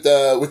with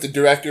the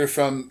director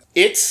from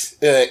It,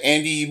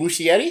 Andy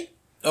Muschietti.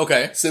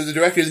 Okay. So the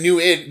director of the new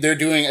It, they're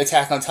doing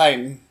Attack on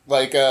Titan.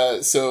 Like,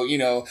 so, you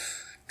know,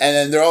 and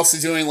then they're also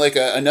doing like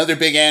another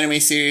big anime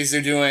series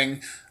they're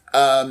doing.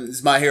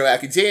 It's My Hero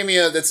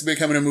Academia that's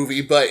becoming a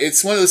movie, but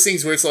it's one of those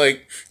things where it's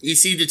like, you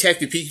see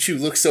Detective Pikachu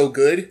look so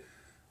good,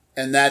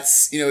 and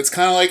that's, you know, it's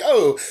kind of like,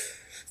 oh,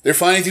 they're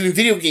finally doing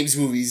video games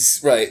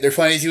movies, right? They're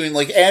finally doing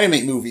like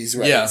anime movies,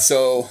 right? Yeah.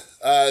 So,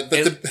 but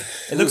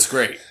it looks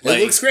great.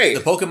 It looks great.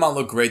 The Pokemon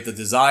look great. The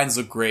designs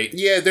look great.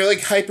 Yeah, they're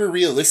like hyper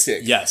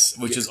realistic. Yes,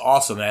 which is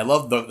awesome. And I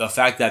love the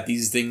fact that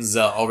these things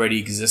already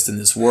exist in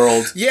this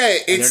world. Yeah,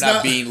 and they're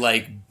not being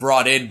like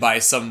brought in by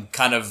some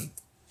kind of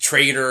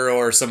trader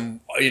or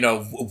some, you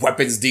know,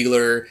 weapons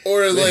dealer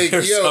or like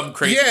or some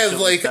crazy shit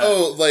like that.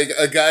 oh, like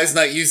a guy's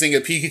not using a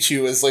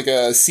Pikachu as like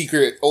a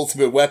secret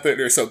ultimate weapon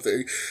or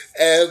something,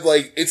 and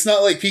like it's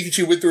not like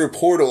Pikachu went through a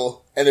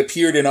portal and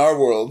appeared in our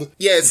world.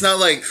 Yeah, it's not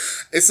like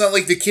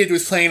the kid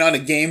was playing on a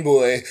Game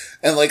Boy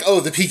and like,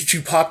 oh, the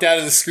Pikachu popped out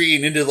of the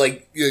screen into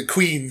like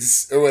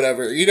Queens or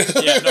whatever, you know?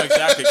 Yeah, no,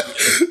 exactly.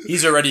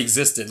 He's already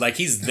existed. Like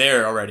he's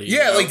there already. Yeah,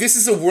 you know? Like this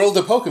is a world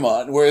of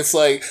Pokemon where it's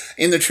like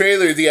in the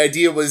trailer the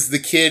idea was the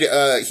kid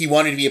he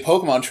wanted to be a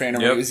Pokemon trainer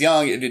when he was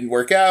young. It didn't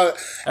work out.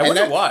 I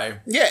wonder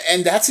why. Yeah,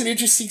 and that's an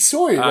interesting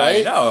story,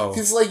 right? I know.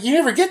 Because like you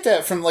never get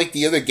that from like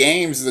the other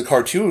games or the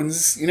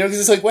cartoons, you know? Because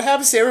it's like what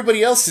happens to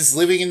everybody else just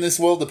living in this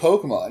world of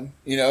Pokemon,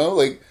 you know?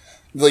 Like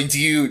do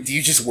you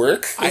just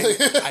work? I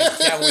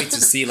can't wait to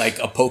see like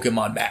a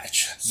Pokemon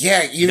match.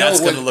 Yeah, you know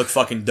that's gonna look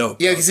fucking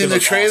dope. Yeah, because in the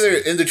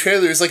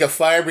trailer, there's like a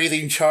fire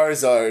breathing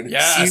Charizard.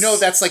 Yes. So you know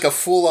that's like a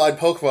full on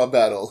Pokemon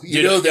battle.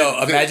 You know,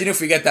 imagine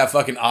if we get that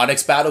fucking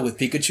Onyx battle with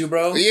Pikachu,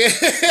 bro. Yeah,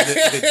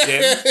 the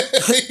gym.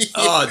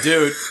 Oh,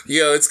 dude.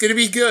 Yo, it's gonna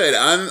be good.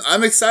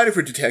 I'm excited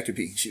for Detective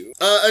Pikachu.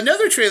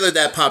 Another trailer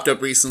that popped up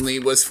recently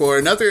was for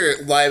another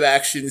live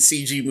action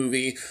CG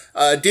movie,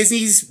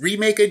 Disney's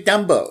remake of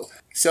Dumbo.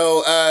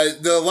 So,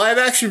 the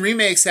live-action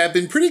remakes have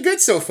been pretty good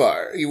so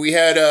far. We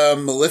had,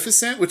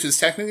 Maleficent, which is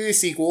technically a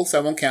sequel, so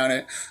I won't count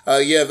it.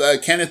 You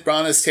have, Kenneth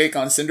Branagh's take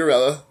on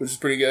Cinderella, which is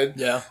pretty good.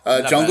 Yeah.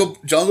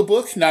 Jungle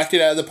Book knocked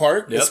it out of the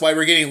park. Yep. That's why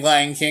we're getting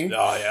Lion King.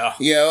 Oh, yeah.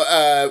 You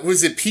know,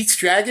 was it Pete's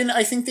Dragon,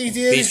 I think they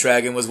did? Pete's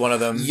Dragon was one of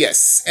them.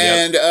 Yes.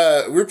 Yep.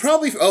 And, we're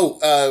probably,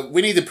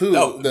 Winnie the Pooh.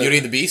 Oh, Beauty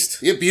and the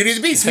Beast? Yeah, Beauty and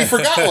the Beast. We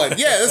forgot one.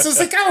 Yeah, this was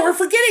like, oh, we're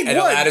forgetting and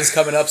one. Aladdin's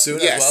coming up soon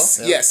as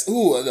well. Yes.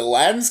 Ooh,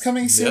 Aladdin's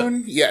coming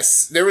soon? Yep. Yes.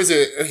 There was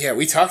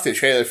we talked the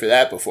trailer for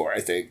that before, I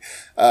think.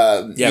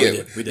 We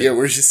did. Yeah,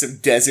 we're just some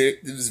desert.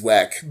 It was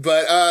whack.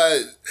 But,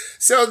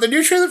 so the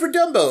new trailer for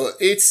Dumbo,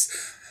 it's,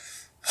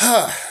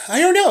 I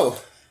don't know.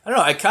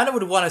 I kind of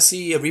would want to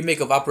see a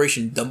remake of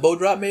Operation Dumbo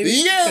drop, maybe.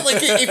 Yeah,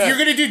 like if you're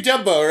gonna do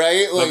Dumbo,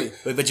 right? Like,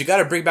 but you got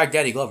to bring back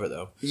Danny Glover,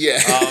 though.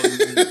 Yeah.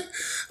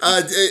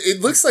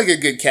 It looks like a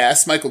good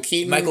cast. Michael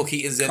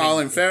Keaton's in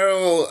Colin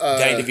Farrell,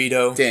 Danny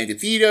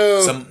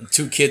DeVito, some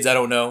two kids I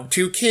don't know.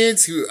 Two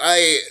kids who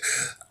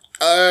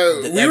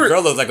that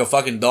girl looks like a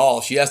fucking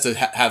doll. She has to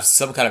have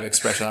some kind of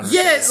expression on her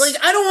face. Like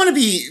I don't want to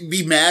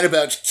be mad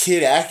about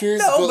kid actors.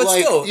 No, but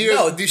like, still,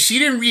 no. She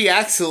didn't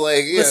react to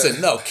like.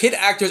 Listen, no, kid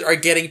actors are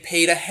getting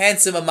paid a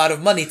handsome amount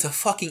of money to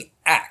fucking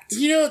act.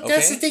 You know,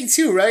 that's the thing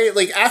too, right?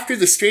 Like after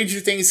the Stranger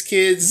Things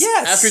kids,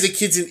 after the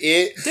kids in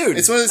It, dude,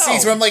 it's one of those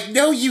things where I'm like,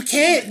 no, you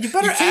can't. You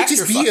can't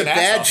just be a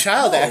bad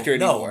child actor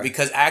anymore. No,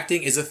 because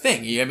acting is a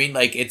thing. You know what I mean?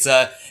 Like it's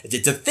a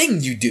thing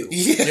you do.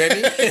 Yeah, you know what I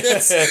mean?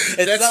 It's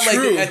not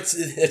true. Like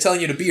they're telling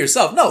you to be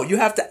yourself. No, you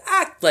have to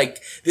act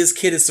like this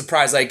kid is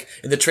surprised. Like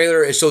in the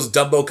trailer, it shows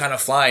Dumbo kind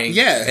of flying.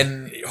 Yeah,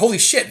 and holy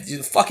shit,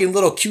 fucking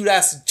little cute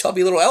ass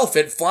chubby little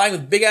elephant flying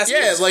with big ass.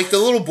 Yeah, like the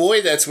little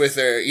boy that's with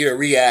her,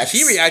 reacts.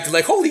 He reacted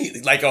like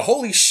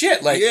holy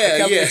shit, like, I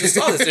can't believe I just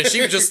saw this. And she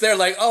was just there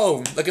like,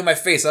 oh, look at my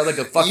face. I look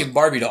like a fucking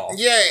Barbie doll.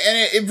 Yeah, and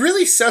it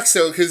really sucks,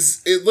 though,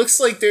 because it looks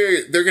like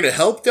they're going to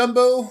help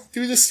Dumbo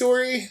through the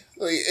story.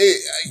 Like,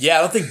 I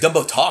don't think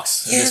Dumbo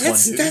talks in this one,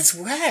 dude. That's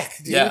whack,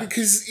 dude. Yeah.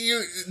 Because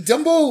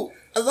Dumbo's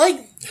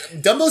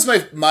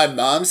my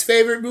mom's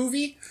favorite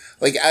movie.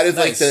 Like out of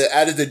the Disney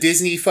out of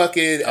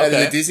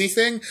the Disney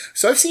thing.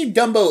 So I've seen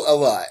Dumbo a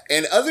lot.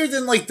 And other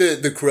than like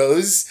the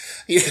crows,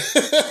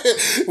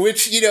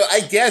 which,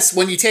 I guess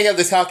when you take out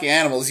the talking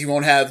animals, you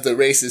won't have the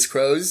racist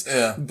crows.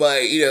 Yeah.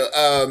 But,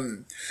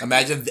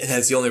 imagine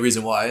that's the only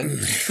reason why.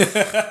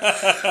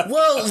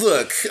 Well,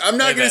 look, I'm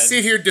not going to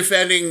sit here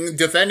defending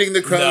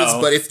the crows,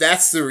 but if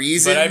that's the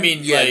reason, but I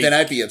mean, then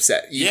I'd be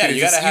upset. You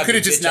could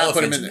have just not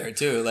put them in there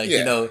too. Like,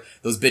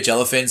 those bitch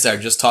elephants that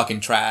are just talking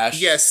trash.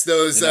 Yes,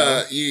 those,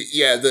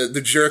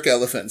 the jerk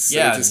elephants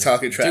that are just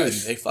talking trash.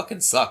 Dude, they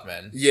fucking suck,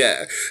 man.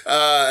 Yeah.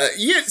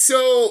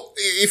 So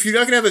if you're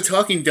not going to have a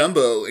talking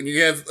Dumbo and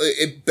you have,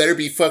 it better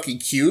be fucking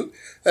cute.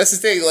 That's the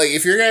thing. Like,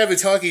 if you're going to have a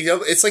talking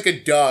Dumbo, it's like a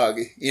dog,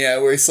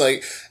 where it's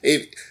like,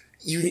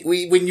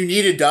 when you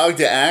need a dog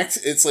to act,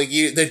 it's like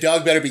the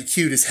dog better be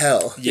cute as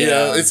hell. Yeah. You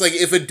know? It's like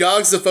if a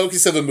dog's the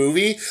focus of a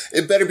movie,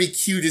 it better be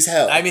cute as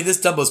hell. I mean, this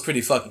Dumbo's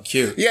pretty fucking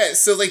cute. Yeah,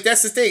 so like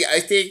that's the thing. I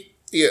think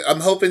I'm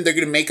hoping they're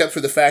gonna make up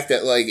for the fact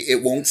that like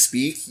it won't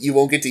speak. You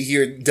won't get to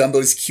hear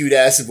Dumbo's cute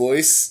ass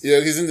voice. You know,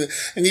 because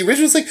in the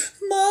original it's like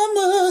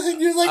Mama,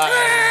 and you're like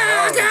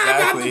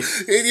exactly.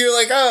 and you're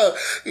like oh,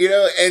 you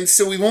know, and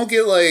so we won't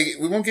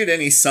get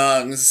any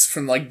songs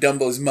from like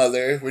Dumbo's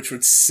mother, which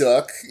would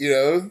suck. You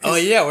know. Oh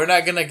yeah, we're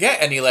not gonna get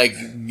any like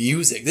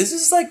music. This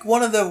is like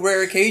one of the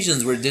rare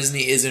occasions where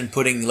Disney isn't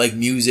putting like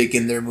music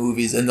in their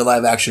movies, in the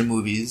live action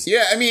movies.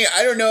 Yeah, I mean,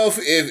 I don't know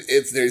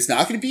if there's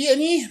not going to be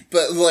any,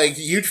 but like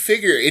you'd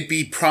figure it'd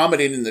be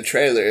prominent in the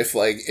trailer if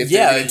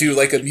they're going to do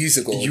like a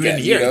musical. You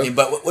didn't hear anything,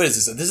 but what is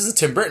this? This is a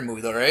Tim Burton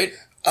movie, though, right?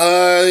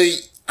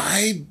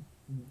 I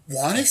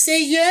want to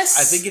say yes.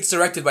 I think it's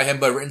directed by him,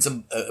 but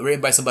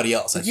written by somebody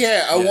else.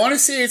 I want to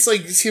say it's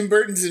like Tim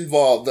Burton's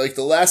involved. Like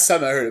the last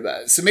time I heard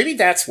about it, so maybe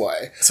that's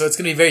why. So it's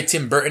going to be very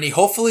Tim Burton-y.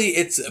 Hopefully,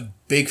 it's a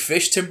Big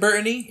Fish Tim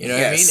Burton-y. You know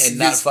what I mean? And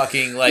not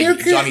fucking like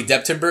Johnny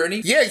Depp Tim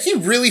Burton-y. Yeah, he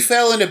really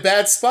fell in a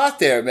bad spot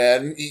there,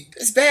 man.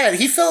 It's bad.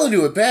 He fell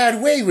into a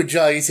bad way with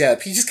Johnny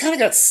Depp. He just kind of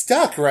got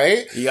stuck,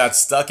 right? He got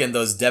stuck in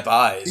those Depp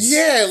eyes.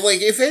 Yeah,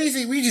 like if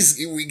anything, we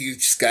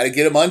just got to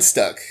get him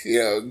unstuck. You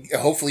know,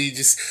 hopefully you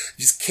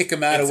just kick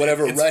him out of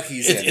whatever rut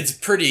he's in. It's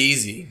pretty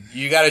easy.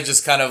 You got to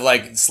just kind of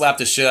like slap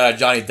the shit out of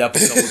Johnny Depp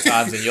a couple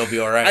times and you'll be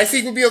all right. I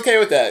think we'll be okay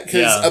with that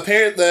because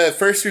apparently the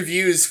first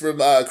reviews from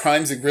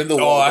Crimes of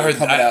Grindelwald are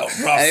coming out,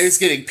 and it was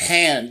getting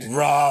panned.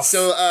 Rough.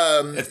 So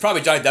it's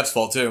probably Johnny Depp's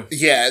fault too.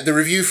 Yeah, the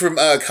review from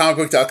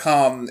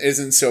comicbook.com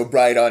isn't so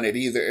bright on it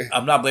either.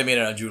 I'm not blaming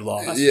it on Jude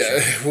Law.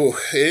 It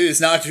is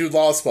not Jude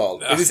Law's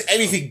fault. It is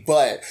anything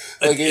but.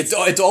 Like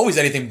it's always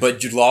anything but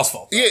Jude Law's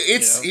fault. Yeah,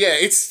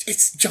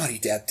 it's Johnny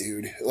Depp,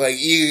 dude. Like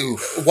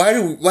why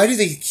do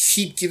they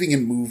keep giving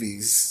him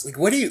movies? Like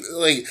what do you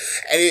like?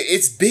 And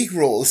it's big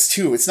roles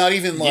too. It's not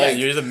even like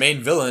you're the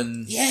main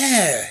villain.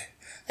 Yeah,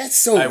 that's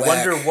so. I whack.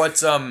 wonder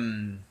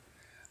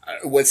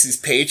what's his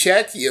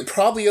paycheck? Yeah,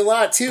 probably a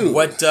lot too.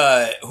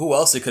 Who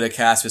else they could have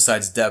cast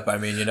besides Depp? I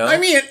mean, you know. I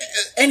mean,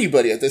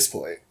 anybody at this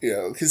point, you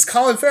know, because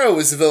Colin Farrell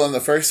was the villain in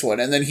the first one,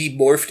 and then he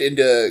morphed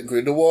into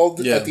Grindelwald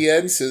at the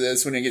end, so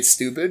that's when it gets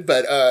stupid.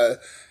 But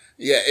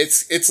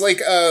it's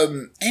like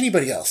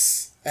anybody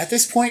else at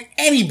this point.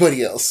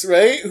 Anybody else,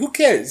 right? Who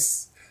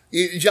cares?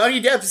 Johnny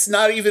Depp's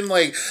not even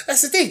like.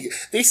 That's the thing.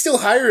 They still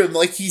hire him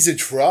like he's a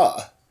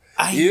draw.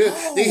 I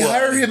know. They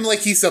hire him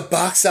like he's a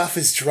box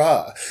office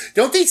draw.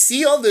 Don't they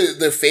see all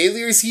the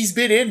failures he's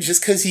been in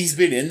just because he's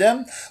been in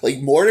them?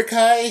 Like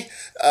Mordecai.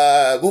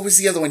 What was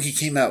the other one he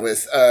came out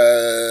with?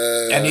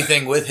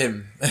 Anything with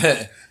him.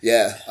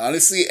 Yeah,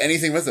 honestly,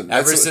 anything with him.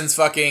 Ever since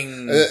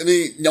fucking... I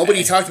mean,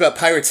 nobody talked about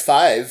Pirates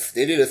 5.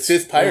 They did a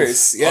fifth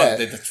Pirates. Yeah.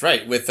 Oh, that's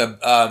right. With Javier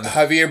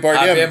Bardem.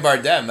 Javier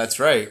Bardem, that's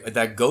right. With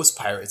that Ghost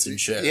Pirates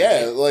and shit.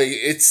 Yeah, right? Like,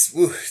 it's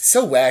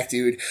so whack,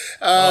 dude.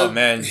 Oh,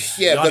 man.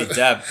 Yeah, Johnny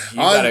Depp, you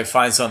gotta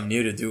find something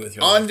new to do with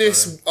your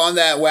life. On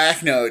that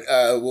whack note,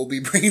 we'll be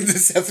bringing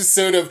this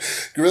episode of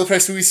Gorilla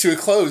Press Movies to a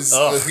close.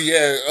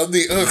 Yeah, on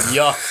the...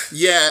 Yuck.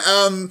 Yeah,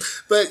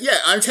 but yeah,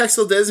 I'm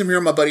Texel Des. I'm here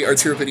with my buddy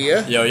Arturo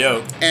Padilla.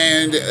 Yo.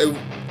 And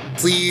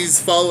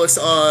please follow us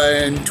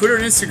on Twitter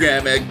and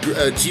Instagram at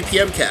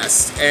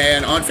GPMcast,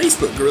 and on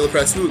Facebook, Gorilla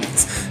Press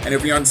Movies. And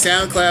if you're on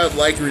SoundCloud,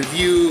 like,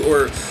 review,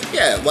 or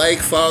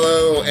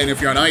follow. And if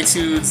you're on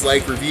iTunes,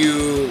 like,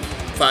 review,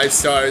 5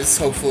 stars.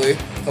 Hopefully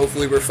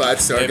we're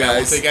 5-star guys. Man,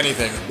 we'll take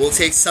anything. We'll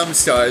take some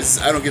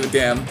stars. I don't give a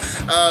damn.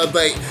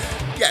 But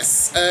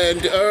yes,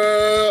 and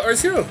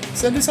Arturo,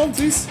 send us home,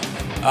 please.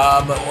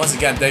 Once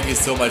again, thank you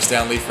so much,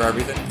 Stan Lee, for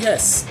everything.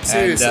 Yes,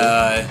 seriously.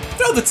 And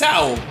throw the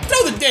towel.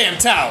 Throw the damn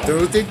towel.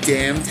 Throw the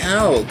damn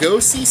towel. Go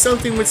see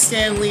something with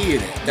Stan Lee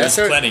in it. There's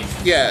plenty.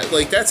 Yeah,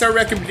 like that's our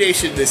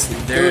recommendation this week.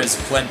 There's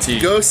plenty.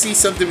 Go see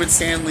something with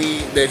Stan Lee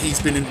that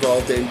he's been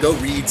involved in. Go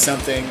read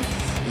something.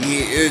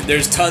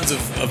 There's tons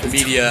of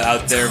media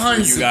out there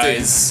for you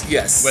guys.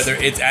 Yes. Whether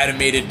it's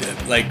animated,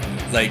 like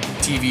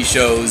TV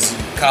shows,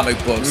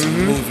 comic books,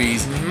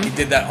 movies. He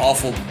did that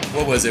awful.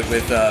 What was it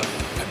with?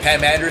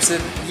 Pam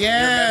Anderson?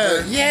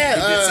 Yeah. He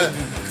did some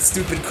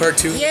stupid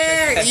cartoon.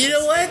 Yeah, you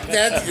know what?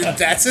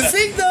 That's a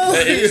thing, though.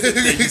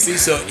 You see,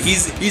 so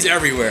he's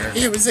everywhere.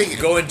 Yeah, it was like...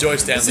 Go enjoy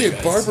Stan Lee,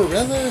 guys.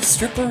 Barbarella?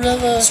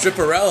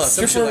 Stripperella?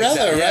 Something like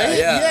that. Right?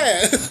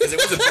 Yeah. Because it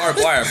wasn't Barbed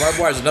Wire. Barbed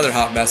Wire is another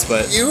hot mess,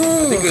 but I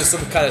think it was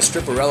some kind of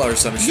Stripperella or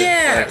some shit.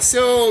 Yeah,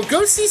 so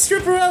go see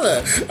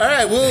Stripperella. All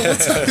right, we'll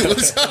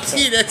talk to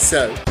you next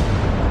time.